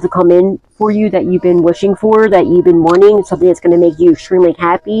is about to come in for you that you've been wishing for, that you've been wanting, something that's going to make you extremely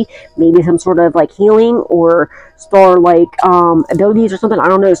happy, maybe some sort of like healing or star-like abilities or something. I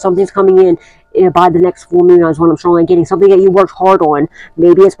don't know, something's coming in by the next full moon is what I'm strongly getting. Something that you worked hard on,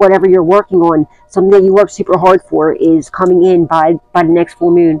 maybe it's whatever you're working on, something that you worked super hard for is coming in by the next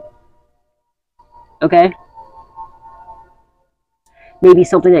full moon. Okay? Maybe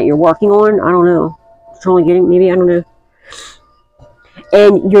something that you're working on, I don't know. Strongly getting, maybe, I don't know.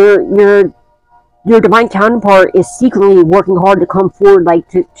 And your divine counterpart is secretly working hard to come forward, like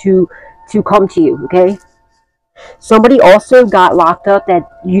to come to you, okay? Somebody also got locked up that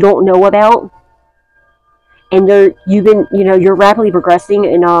you don't know about, and you're rapidly progressing,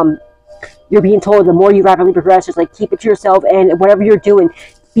 and you're being told the more you rapidly progress, just like keep it to yourself, and whatever you're doing,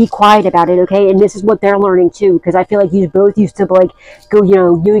 be quiet about it, okay? And this is what they're learning too, because I feel like you both used to like go,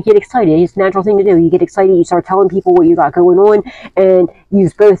 you get excited. It's a natural thing to do. You get excited, you start telling people what you got going on, and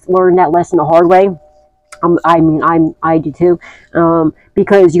you've both learned that lesson the hard way. I do too,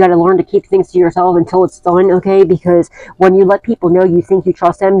 because you got to learn to keep things to yourself until it's done, okay? Because when you let people know you think you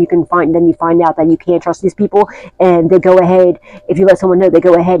trust them, you find out that you can't trust these people, and they go ahead. If you let someone know, they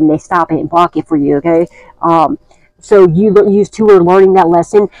go ahead and they stop it and block it for you, okay? So you two are learning that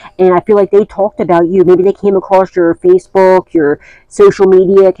lesson, and I feel like they talked about you. Maybe they came across your Facebook, your social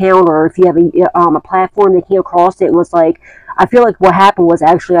media account, or if you have a platform, they came across it and was like, I feel like what happened was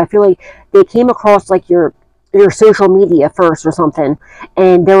actually, I feel like they came across like your social media first or something,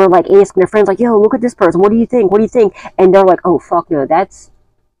 and they were like asking their friends like, yo, look at this person, what do you think, and they're like, oh fuck no, that's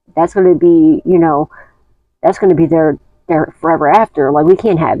that's going to be, you know, that's going to be their forever after. Like, we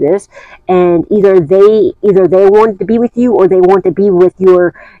can't have this. And either they want to be with you, or they want to be with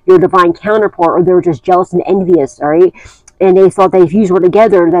your divine counterpart, or they're just jealous and envious. All right, and they thought that if you were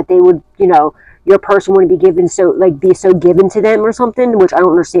together, that they would, you know, your person wouldn't be given, so like be so given to them or something, which I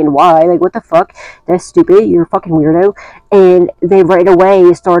don't understand why. Like, what the fuck? That's stupid. You're a fucking weirdo. And they right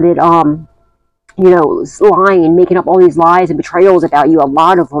away started you know, lying, making up all these lies and betrayals about you, a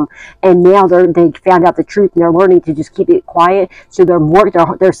lot of them. And now they found out the truth, and they're learning to just keep it quiet. So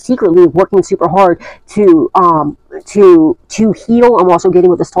they're secretly working super hard to heal. I'm also getting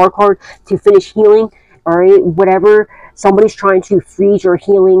with the star card to finish healing. All right, whatever. Somebody's trying to freeze your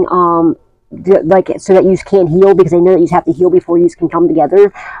healing, like, so that you can't heal, because they know that you have to heal before you can come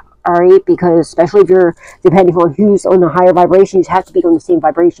together. All right, because especially if you're, depending on who's on the higher vibration, you have to be on the same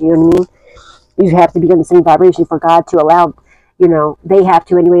vibration. You know what I mean? You have to be on the same vibration for God to allow, you know, they have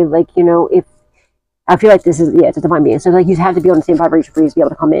to anyway. Like, you know, if I feel like this is, yeah, it's a divine being. So, like, you have to be on the same vibration for you to be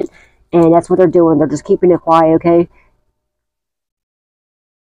able to come in. And that's what they're doing. They're just keeping it quiet, okay?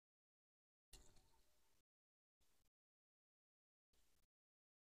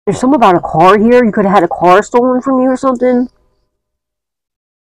 There's something about a car here. You could have had a car stolen from you or something.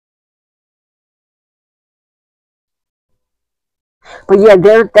 But yeah,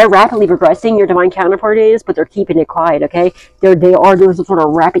 they're rapidly progressing. Your divine counterpart is, but they're keeping it quiet. Okay, they are doing some sort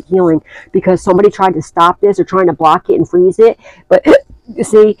of rapid healing, because somebody tried to stop this or trying to block it and freeze it. But you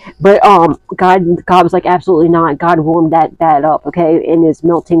see, but God was like, absolutely not. God warmed that up. Okay, and is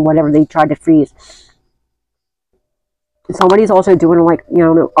melting whatever they tried to freeze. Somebody's also doing, like, you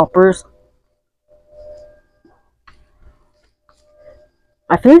know, uppers.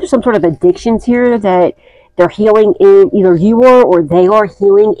 I feel like there's some sort of addictions here that they're healing in, either you are or they are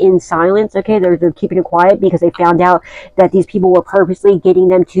healing in silence. Okay, they're keeping it quiet because they found out that these people were purposely getting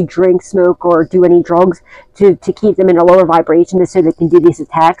them to drink, smoke, or do any drugs to keep them in a lower vibration, so they can do these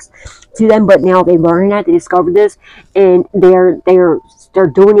attacks to them. But now they learned that, they discovered this, and they're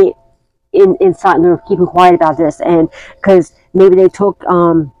doing it in silence. They're keeping quiet about this, and because maybe they took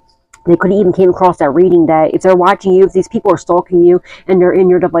they could even came across that reading, that if they're watching you, if these people are stalking you and they're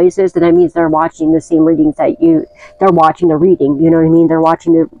in your devices, then that means they're watching the same readings that they're watching the reading, you know what I mean? They're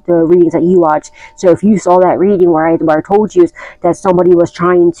watching the readings that you watch. So if you saw that reading where I told you that somebody was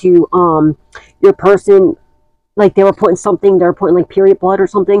trying to, your person, like, they were putting like period blood or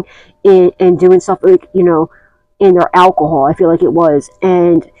something in, and doing stuff, like, you know, in their alcohol, I feel like it was.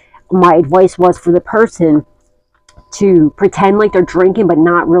 And my advice was for the person to pretend like they're drinking, but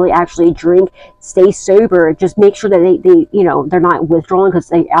not really actually drink. Stay sober. Just make sure that they you know, they're not withdrawing,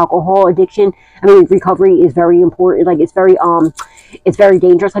 because like alcohol addiction, I mean, recovery is very important. Like, it's very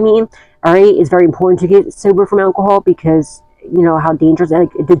dangerous. I mean, all right, it's very important to get sober from alcohol, because you know how dangerous,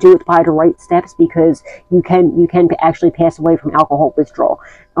 like, to do it by the right steps, because you can actually pass away from alcohol withdrawal.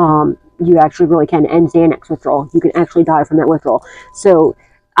 You actually really can, and Xanax withdrawal. You can actually die from that withdrawal. So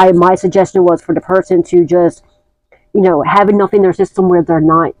my suggestion was for the person to just, you know, have enough in their system where they're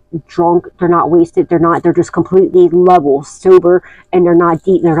not drunk, they're not wasted, they're just completely level, sober, and they're not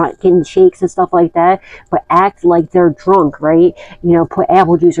getting shakes and stuff like that, but act like they're drunk, right? You know, put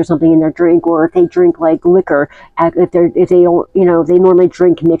apple juice or something in their drink, or if they drink like liquor, if they don't, you know, if they normally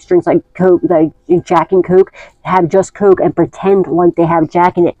drink mixed drinks like Coke, like Jack and Coke, have just Coke and pretend like they have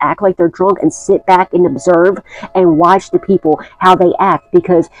Jack in it, act like they're drunk, and sit back and observe and watch the people, how they act,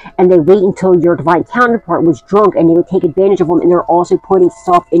 and they wait until your divine counterpart was drunk, and they would take advantage of them, and they're also putting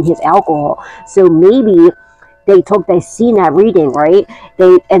stuff in his alcohol. So maybe they seen that reading, right?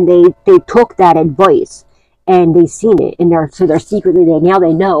 They took that advice, and they seen it, and they're secretly, now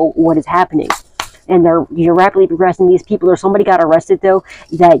they know what is happening, and you're rapidly progressing. These people, or somebody got arrested though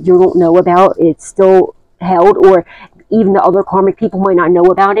that you don't know about. It's still held, or even the other karmic people might not know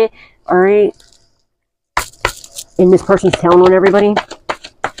about it. All right, and this person's telling on everybody.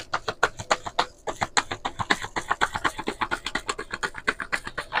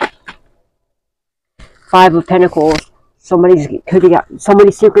 Five of Pentacles. Somebody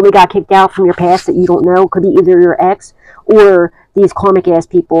secretly got kicked out from your past that you don't know. Could be either your ex or these karmic ass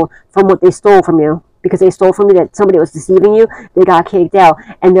people from what they stole from you. Because they stole from you, that somebody was deceiving you, they got kicked out.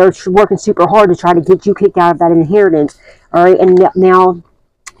 And they're working super hard to try to get you kicked out of that inheritance. Alright, and now,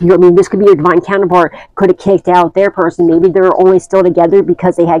 you know what I mean, this could be your divine counterpart, could have kicked out their person. Maybe they're only still together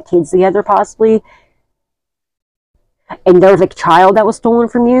because they had kids together, possibly. And there was a child that was stolen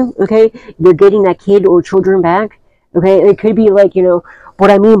from you, okay? You're getting that kid or children back, okay? It could be like, you know, what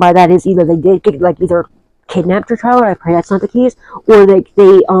I mean by that is either they did get, like, either kidnapped your child. I pray that's not the case. Or they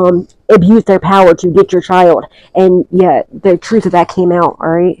abused their power to get your child. And yeah, the truth of that came out,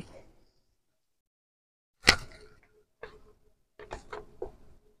 alright?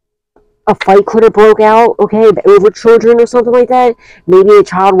 A fight could have broke out, okay, over children or something like that. Maybe the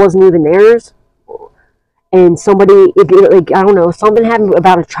child wasn't even theirs. And somebody, like, I don't know, something happened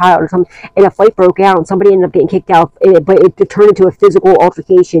about a child or something, and a fight broke out, and somebody ended up getting kicked out, but it turned into a physical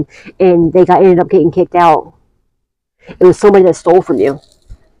altercation, and they ended up getting kicked out. It was somebody that stole from you.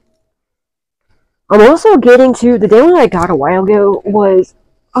 I'm also getting to, the day one I got a while ago was,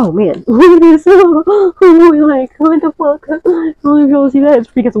 oh man, look at this, oh, like, what the fuck, oh, you see that? It's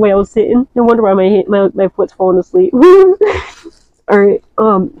because of the way I was sitting. No wonder why my foot's falling asleep. Alright,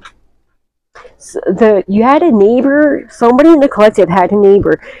 so you had a neighbor, somebody in the collective had a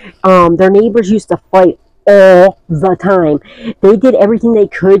neighbor, their neighbors used to fight all the time. They did everything they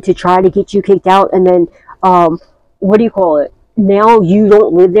could to try to get you kicked out, and then, what do you call it? Now you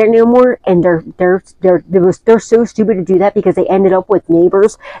don't live there no more, and they're so stupid to do that because they ended up with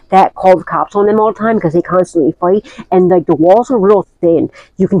neighbors that called the cops on them all the time because they constantly fight, and like the walls are real thin.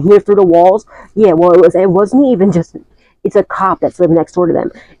 You can hear through the walls. Yeah, well, it wasn't even just, it's a cop that's living next door to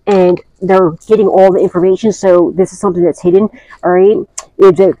them, and they're getting all the information. So this is something that's hidden. All right,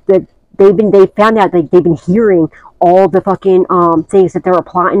 they found out that they've been hearing all the fucking things that they were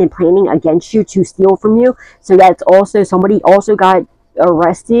plotting and planning against you to steal from you. So that's also, somebody also got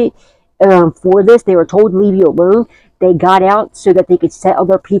arrested for this. They were told to leave you alone. They got out so that they could set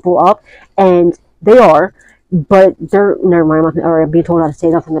other people up, and they are, but they're, never mind, I'm being told not to say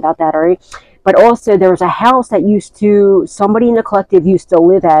nothing about that, all right? But also, there was a house that somebody in the collective used to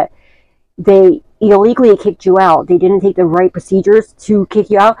live at. They illegally kicked you out. They didn't take the right procedures to kick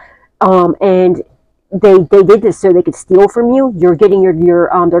you out, and they did this so they could steal from you. You're getting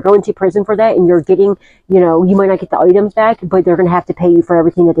they're going to prison for that, and you're getting, you might not get the items back, but they're going to have to pay you for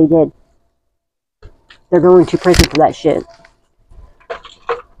everything that they did. They're going to prison for that shit.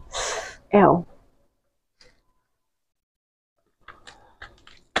 Ew.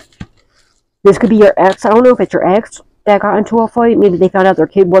 This could be your ex. I don't know if it's your ex that got into a fight. Maybe they found out their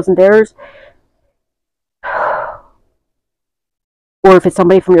kid wasn't theirs. Or if it's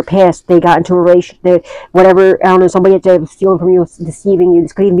somebody from your past, they got into a relationship, whatever, I don't know, somebody that was stealing from you, deceiving you.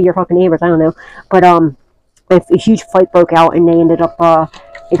 This could even be your fucking neighbors, I don't know. But a huge fight broke out, and they ended up,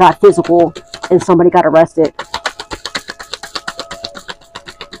 it got physical, and somebody got arrested.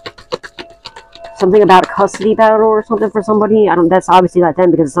 Something about a custody battle or something for somebody. That's obviously not them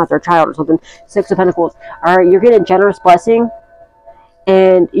because it's not their child or something. Six of Pentacles. Alright, you're getting a generous blessing,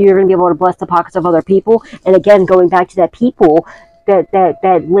 and you're going to be able to bless the pockets of other people. And again, going back to that people,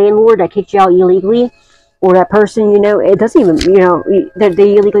 that landlord that kicked you out illegally, or that person, it doesn't even, that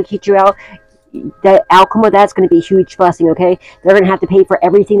they illegally kicked you out, the outcome of that's going to be a huge blessing, okay? They're going to have to pay for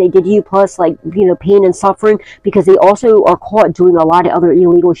everything they did to you, plus, like, pain and suffering, because they also are caught doing a lot of other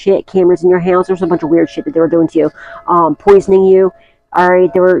illegal shit. Cameras in your house, there's a bunch of weird shit that they were doing to you, poisoning you.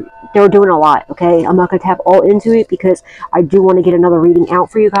 Alright, they were doing a lot, okay? I'm not going to tap all into it because I do want to get another reading out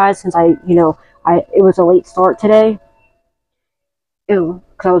for you guys, since it was a late start today. Ew,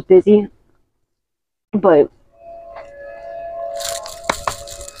 because I was busy. But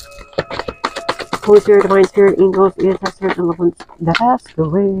Holy Spirit, Divine Spirit, angels, ancestors, and loved ones that passed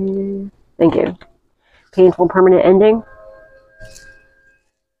away. Thank you. Painful permanent ending.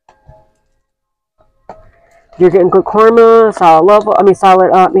 You're getting good karma, solid level.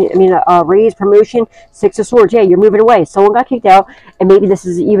 Raise, promotion, Six of Swords. Yeah, you're moving away. Someone got kicked out, and maybe this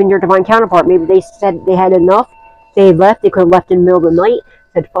is even your divine counterpart. Maybe they said they had enough. They left. They could have left in the middle of the night.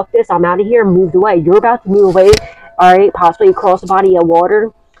 Said, fuck this, I'm out of here, moved away. You're about to move away, alright, possibly across a body of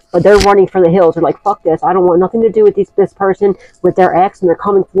water, but they're running for the hills. They're like, fuck this, I don't want nothing to do with this person, with their ex, and they're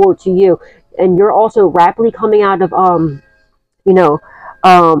coming forward to you. And you're also rapidly coming out of, you're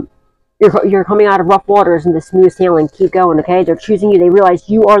coming out of rough waters into smooth sailing. Keep going, okay? They're choosing you. They realize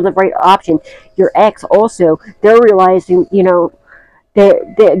you are the right option. Your ex also, they're realizing,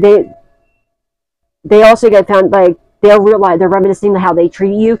 they also get found, like, they'll realize, they're reminiscing how they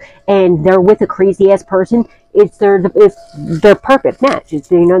treat you, and they're with a crazy ass person. It's their perfect match. It's,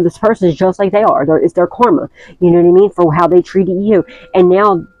 this person is just like they are. It's their karma. You know what I mean? For how they treated you. And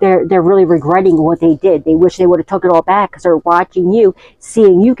now they're really regretting what they did. They wish they would have took it all back, because they're watching you,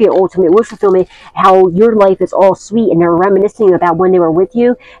 seeing you get ultimate wish fulfillment, how your life is all sweet, and they're reminiscing about when they were with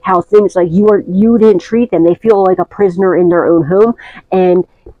you, how things like you didn't treat them. They feel like a prisoner in their own home, and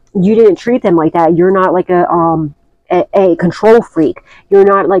you didn't treat them like that. You're not like a a control freak. You're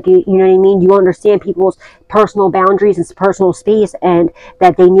not like, you know what I mean? You understand people's personal boundaries and personal space, and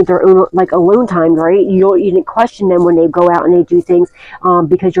that they need their own, like, alone time, right? You didn't question them when they go out and they do things,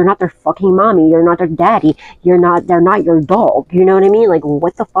 because you're not their fucking mommy. You're not their daddy. They're not your dog. You know what I mean? Like,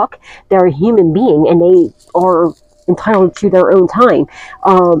 what the fuck? They're a human being, and they are entitled to their own time.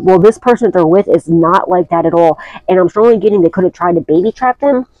 Well, this person that they're with is not like that at all, and I'm strongly getting they could have tried to baby trap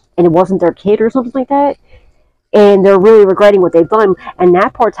them, and it wasn't their kid or something like that, and they're really regretting what they've done. And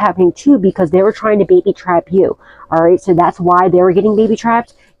that part's happening too, because they were trying to baby trap you. All right, so that's why they were getting baby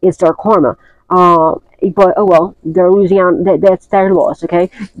trapped. It's their karma. But oh well, they're losing out. That's their loss. Okay,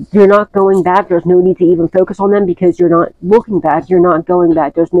 you're not going back. There's no need to even focus on them, because you're not looking back. You're not going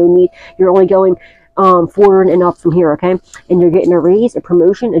back. There's no need. You're only going forward and up from here, okay? And you're getting a raise, a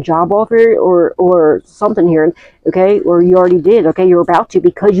promotion, a job offer, or something here, okay? Or you already did, okay? You're about to,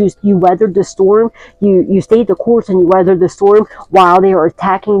 because you weathered the storm. You stayed the course, and you weathered the storm while they are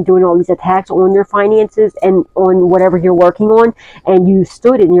attacking, doing all these attacks on your finances and on whatever you're working on, and you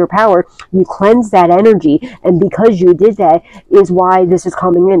stood in your power. You cleansed that energy, and because you did that is why this is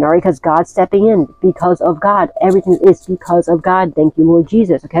coming in, all right? Because God's stepping in, because of God. Everything is because of God. Thank you, Lord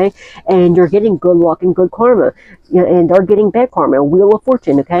Jesus, okay? And you're getting good luck and good karma, and they're getting bad karma, wheel of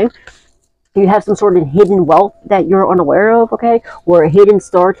fortune, okay? You have some sort of hidden wealth that you're unaware of, okay? Or a hidden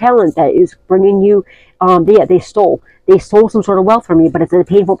star talent that is bringing you, yeah, they stole some sort of wealth from you, but it's a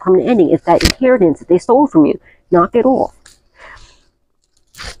painful permanent ending. It's that inheritance that they stole from you. Knock it off.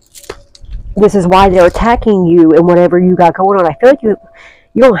 This is why they're attacking you and whatever you got going on. I feel like you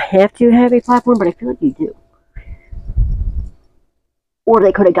don't have to have a platform, but I feel like you do. Or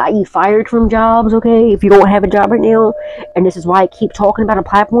they could have got you fired from jobs, okay, if you don't have a job right now. And this is why I keep talking about a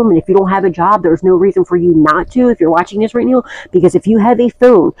platform. And if you don't have a job, there's no reason for you not to, if you're watching this right now. Because if you have a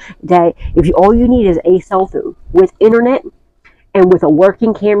phone, all you need is a cell phone with internet and with a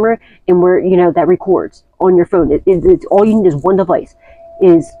working camera, and where, you know, that records on your phone. It's all you need is one device.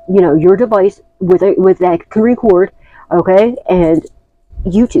 Is, you know, your device with that can record, okay, and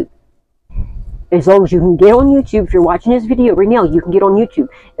YouTube. As long as you can get on YouTube, if you're watching this video right now, you can get on YouTube.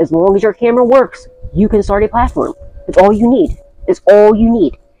 As long as your camera works, you can start a platform. It's all you need. It's all you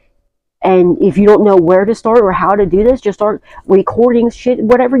need. And if you don't know where to start or how to do this, just start recording shit,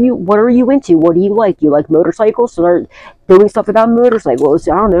 what are you into? What do you like? Do you like motorcycles? Start doing stuff about motorcycles.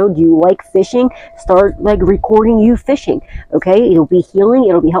 I don't know. Do you like fishing? Start, like, recording you fishing, okay? It'll be healing.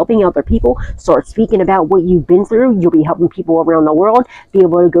 It'll be helping other people. Start speaking about what you've been through. You'll be helping people around the world be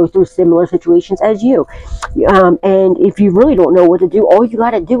able to go through similar situations as you. And if you really don't know what to do, all you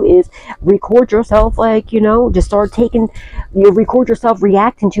got to do is record yourself, like, you know, just start record yourself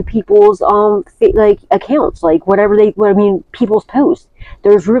reacting to people's like accounts, like people's posts.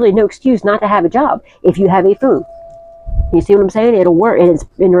 There's really no excuse not to have a job if you have a phone. You see what I'm saying? It'll work, and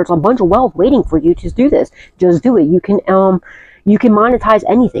there's a bunch of wealth waiting for you to do this. Just do it. You can monetize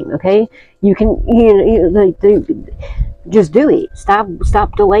anything, okay? You can, just do it.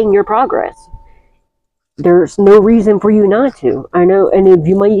 Stop delaying your progress. There's no reason for you not to. I know, and if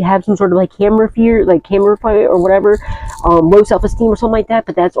you might have some sort of like camera fear, like camera fear or whatever, low self-esteem or something like that,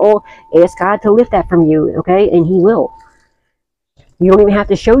 but that's all. Ask God to lift that from you, okay? And He will. You don't even have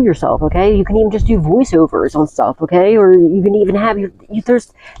to show yourself, okay? You can even just do voiceovers on stuff, okay? Or you can even have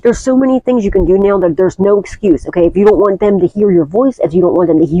there's so many things you can do now that there's no excuse, okay? If you don't want them to hear your voice, if you don't want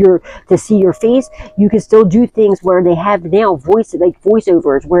them to see your face, you can still do things where they have now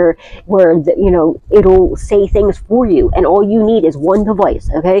voiceovers where you know, it'll say things for you, and all you need is one device,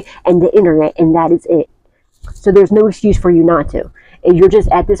 okay? And the internet, and that is it. So there's no excuse for you not to. And you're just,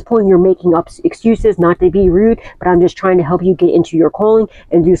 at this point, you're making up excuses, not to be rude, but I'm just trying to help you get into your calling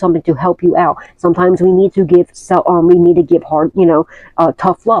and do something to help you out. Sometimes we need to give hard,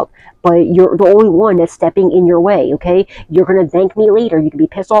 tough love, but you're the only one that's stepping in your way, okay? You're going to thank me later. You can be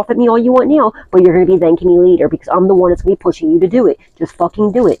pissed off at me all you want now, but you're going to be thanking me later, because I'm the one that's going to be pushing you to do it. Just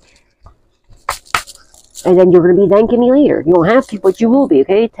fucking do it. And then you're going to be thanking me later. You don't have to, but you will be,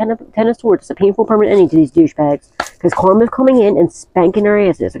 okay? Ten of Swords. It's a painful permanent ending to these douchebags. Because karma's coming in and spanking their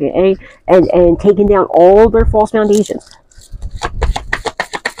asses, okay? And taking down all their false foundations.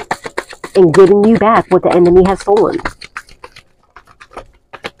 And giving you back what the enemy has stolen.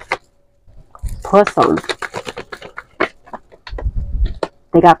 Plus some.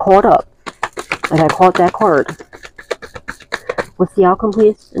 They got caught up. I got caught that card. What's the outcome,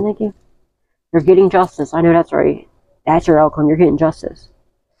 please? And thank you. You're getting justice. I know that's right. That's your outcome. You're getting justice.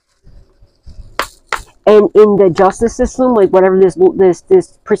 And in the justice system, like whatever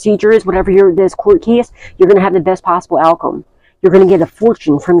this procedure is, whatever this court case, you're going to have the best possible outcome. You're going to get a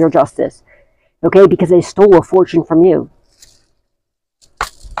fortune from your justice. Okay, because they stole a fortune from you.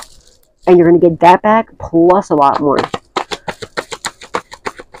 And you're going to get that back plus a lot more.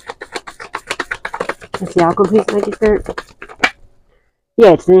 Let's see, outcome, please, Magic Spirit.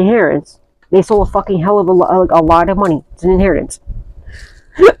 Yeah, it's an inheritance. They stole a fucking hell of a lot of money. It's an inheritance.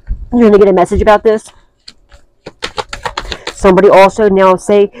 You're going to get a message about this. Somebody also now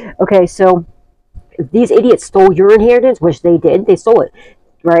say, okay, so these idiots stole your inheritance, which they did. They stole it,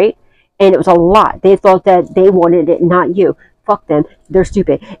 right? And it was a lot. They thought that they wanted it, not you. Fuck them. They're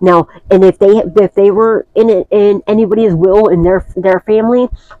stupid. Now, and if they were in anybody's will in their family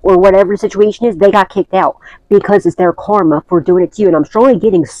or whatever the situation is, they got kicked out because it's their karma for doing it to you. And I'm strongly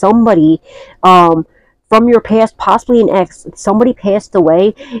getting somebody from your past, possibly an ex, somebody passed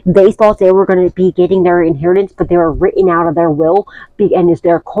away. They thought they were going to be getting their inheritance, but they were written out of their will, and it's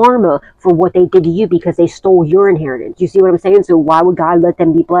their karma for what they did to you because they stole your inheritance. You see what I'm saying? So why would God let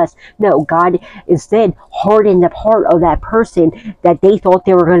them be blessed? No, God instead hardened the heart of that person that they thought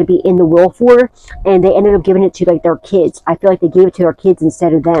they were going to be in the will for, and they ended up giving it to like their kids. I feel like they gave it to their kids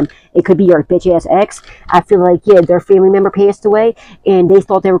instead of them. It could be your bitch ass ex. I feel like, yeah, their family member passed away, and they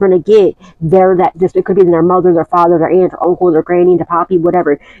thought they were going to get it could be their mother, their father, their aunt, their uncle, their granny, their poppy,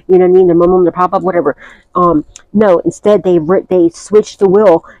 whatever. You know what I mean? Their mom, their pop-up, whatever. No, instead they switched the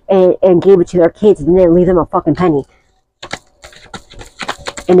will and gave it to their kids and didn't leave them a fucking penny.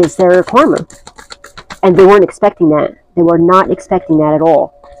 And it's their karma. And they weren't expecting that. They were not expecting that at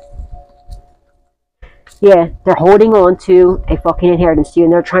all. Yeah, they're holding on to a fucking inheritance to you,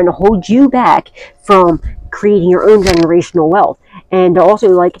 and they're trying to hold you back from creating your own generational wealth. And also,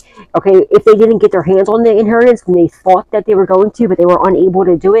 like, okay, if they didn't get their hands on the inheritance and they thought that they were going to, but they were unable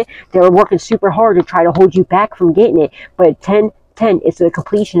to do it, they were working super hard to try to hold you back from getting it. But 10, it's the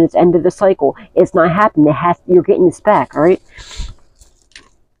completion, it's the end of the cycle. It's not happening. You're getting this back, all right?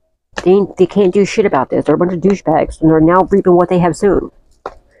 They can't do shit about this. They're a bunch of douchebags, and they're now reaping what they have sown.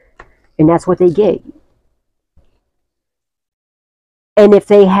 And that's what they get. And if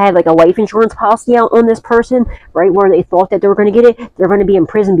they had like a life insurance policy out on this person, right, where they thought that they were going to get it, they're going to be in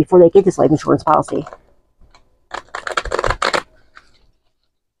prison before they get this life insurance policy.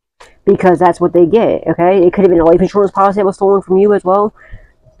 Because that's what they get, okay? It could have been a life insurance policy that was stolen from you as well.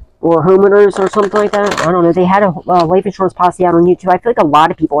 Or homeowners or something like that. I don't know. They had a life insurance policy out on you too. I feel like a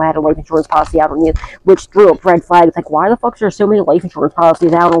lot of people had a life insurance policy out on you, which threw up red flags. Like, why the fuck is there so many life insurance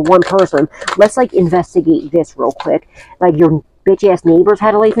policies out on one person? Let's like investigate this real quick. Like, your bitch ass neighbors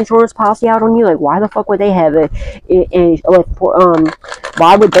had a life insurance policy out on you. Like, why the fuck would they have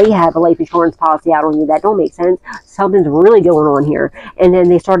why would they have a life insurance policy out on you? That don't make sense. Something's really going on here. And then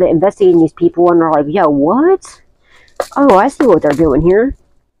they started investigating these people, and they're like, yo, what? Oh, I see what they're doing here.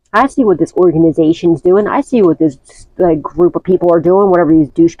 I see what this organization's doing. I see what this group of people are doing, whatever these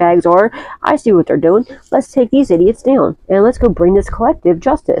douchebags are. I see what they're doing. Let's take these idiots down, and let's go bring this collective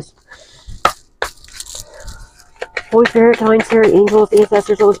justice. Holy Spirit, Divine Spirit, angels,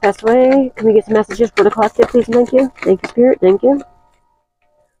 ancestors, those passed away. Can we get some messages for the collective, please? Thank you. Thank you, Spirit. Thank you.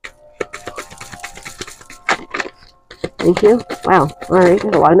 Thank you. Wow. All right.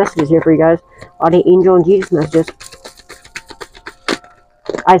 There's a lot of messages here for you guys. A lot of angel and Jesus messages.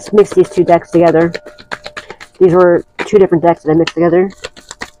 I mixed these two decks together. These were two different decks that I mixed together.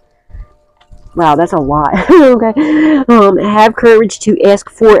 Wow, that's a lot. Okay. Have courage to ask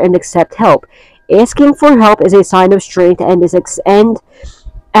for and accept help. Asking for help is a sign of strength and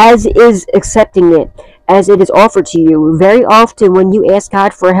as is accepting it as it is offered to you. Very often when you ask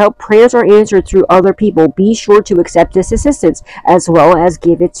God for help, prayers are answered through other people. Be sure to accept this assistance as well as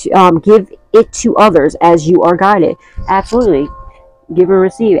give it to others as you are guided. Absolutely. Give and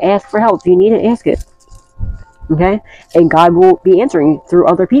receive. Ask for help. If you need it, ask it. Okay? And God will be answering through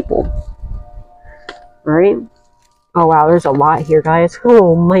other people. Alright? Oh, wow. There's a lot here, guys.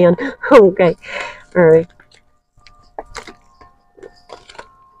 Oh, man. Okay. Alright.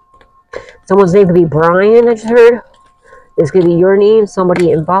 Someone's name could be Brian, I just heard. This could be your name.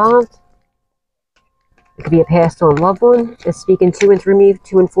 Somebody involved. It could be a passed on loved one that's speaking to and through me,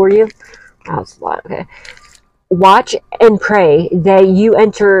 to and for you. Oh, that's a lot. Okay. Watch and pray that you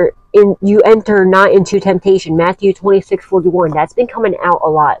enter not into temptation. Matthew 26:41. That's been coming out a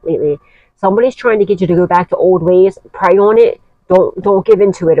lot lately. Somebody's trying to get you to go back to old ways. Pray on it. Don't give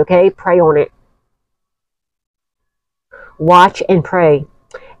into it, okay? Pray on it. Watch and pray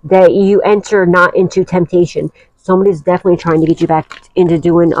that you enter not into temptation. Somebody's definitely trying to get you back into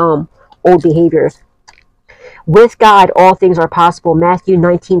doing old behaviors. With God, all things are possible. Matthew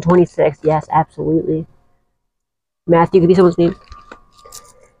 19:26. Yes, absolutely. Matthew could be someone's name.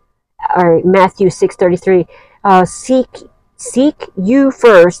 All right, Matthew 6:33. Seek you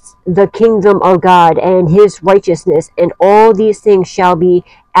first the kingdom of God and his righteousness, and all these things shall be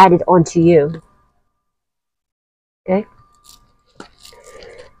added unto you. Okay?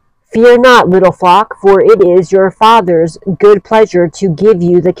 Fear not, little flock, for it is your Father's good pleasure to give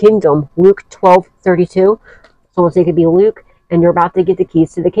you the kingdom. Luke 12:32. So let's say it could be Luke, and you're about to get the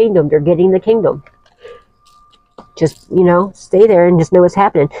keys to the kingdom. You're getting the kingdom. Just, stay there and just know what's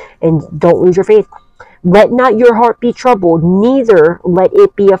happening. And don't lose your faith. Let not your heart be troubled, neither let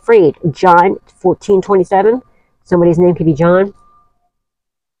it be afraid. John 14:27. Somebody's name could be John.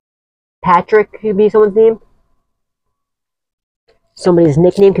 Patrick could be someone's name. Somebody's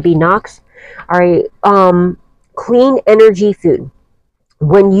nickname could be Knox. All right. Clean energy food.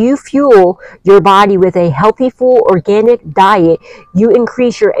 When you fuel your body with a healthy, full, organic diet, you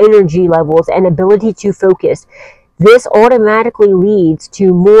increase your energy levels and ability to focus. This automatically leads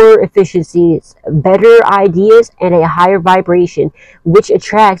to more efficiencies, better ideas, and a higher vibration, which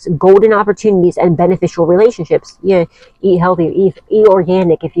attracts golden opportunities and beneficial relationships. Yeah, eat healthy, eat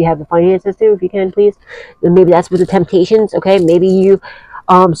organic if you have the finances to, if you can, please. And maybe that's with the temptations, okay? Maybe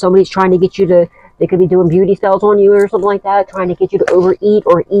somebody's trying to get you to, they could be doing beauty spells on you or something like that, trying to get you to overeat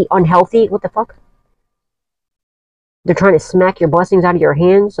or eat unhealthy. What the fuck? They're trying to smack your blessings out of your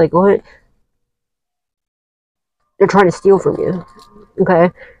hands. Like, what? They're trying to steal from you,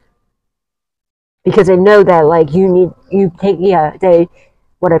 okay? Because they know that, like,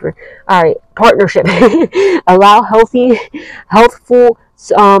 whatever. All right, partnership. Allow healthful,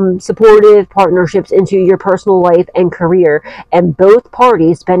 supportive partnerships into your personal life and career, and both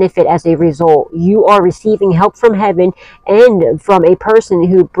parties benefit as a result. You are receiving help from heaven and from a person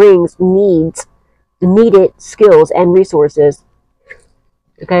who brings needed skills and resources.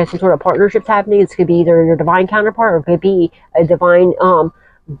 Okay, some sort of partnerships happening. This could be either your divine counterpart, or it could be a divinely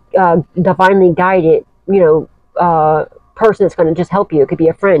guided, person that's going to just help you. It could be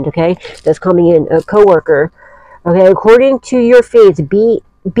a friend, okay, that's coming in, a coworker. Okay, according to your faith, be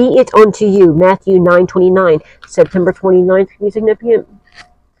it unto you. Matthew 9:29. September 29th can be significant.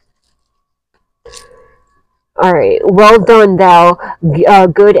 All right, well done, thou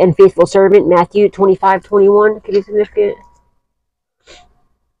good and faithful servant. Matthew 25:21 can be significant.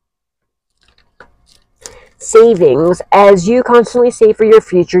 Savings. As you constantly save for your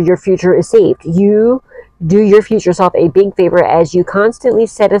future is saved. You do your future self a big favor as you constantly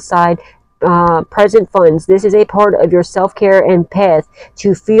set aside present funds. This is a part of your self-care and path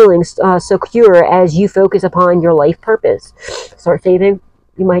to feeling secure as you focus upon your life purpose. Start saving.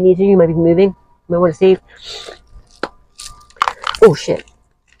 You might need to. You might be moving. You might want to save. Oh, shit.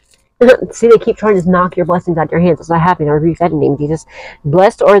 See, they keep trying to knock your blessings out of your hands. It's not happening. I rebuke that in the name of Jesus.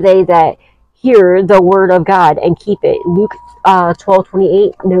 Blessed are they that hear the word of God and keep it. Luke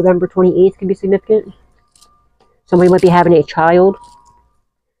 12:28, November 28th could be significant. Somebody might be having a child.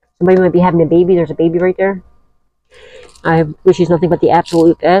 Somebody might be having a baby. There's a baby right there. I wish you nothing but the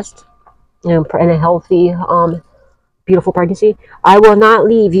absolute best. And a healthy, beautiful pregnancy. I will not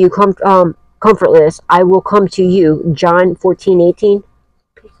leave you comfortless. I will come to you. John 14:18.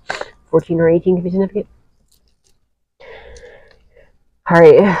 14 or 18 could be significant. All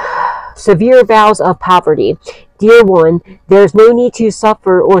right. Severe vows of poverty. Dear one, there is no need to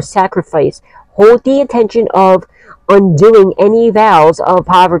suffer or sacrifice. Hold the intention of undoing any vows of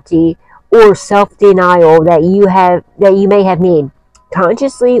poverty or self-denial that you may have made,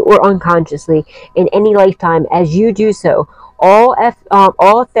 consciously or unconsciously, in any lifetime. As you do so, all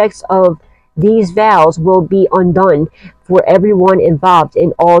effects of these vows will be undone for everyone involved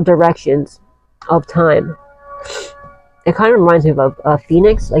in all directions of time. It kind of reminds me of a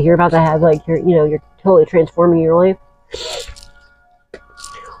phoenix. Like, you're about to have, like, you're totally transforming your life.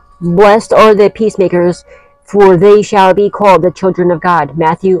 Blessed are the peacemakers, for they shall be called the children of God.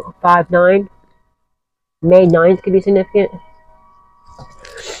 Matthew 5:9. May 9th could be significant.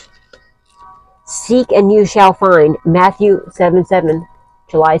 Seek and you shall find. Matthew 7:7.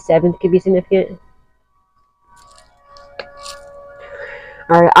 July 7th could be significant.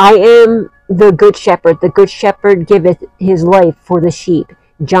 Alright, I am the good shepherd. The good shepherd giveth his life for the sheep.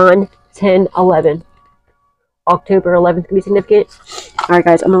 John 10:11. October 11th can be significant. Alright,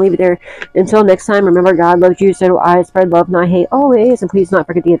 guys, I'm going to leave it there. Until next time, remember, God loves you, so do I. Spread love, not hate, always. And please not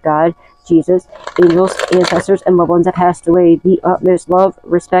forget to give God, Jesus, angels, ancestors, and loved ones that passed away the utmost love,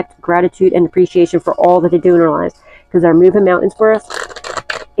 respect, gratitude, and appreciation for all that they do in our lives. Because they're moving mountains for us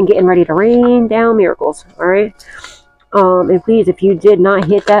and getting ready to rain down miracles. Alright? And please, if you did not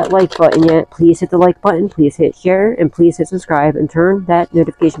hit that like button yet, please hit the like button, please hit share, and please hit subscribe, and turn that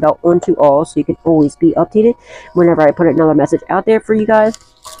notification bell on to all so you can always be updated whenever I put another message out there for you guys.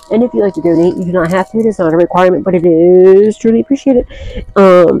 And if you'd like to donate, you do not have to. It is not a requirement, but it is truly appreciated.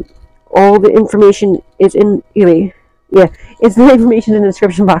 All the information is in, anyway, yeah, it's the information in the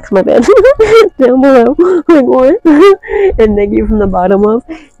description box, my bad, down below, like what? And thank you from the bottom of,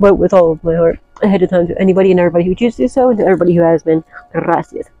 but with all of my heart, ahead of time, to anybody and everybody who chooses to do so, and to everybody who has been.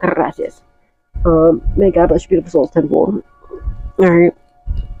 Gracias, gracias. May God bless your beautiful souls tenfold. Alright,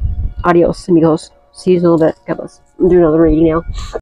 adios, amigos. See you in a little bit. God bless. I'm doing another reading now.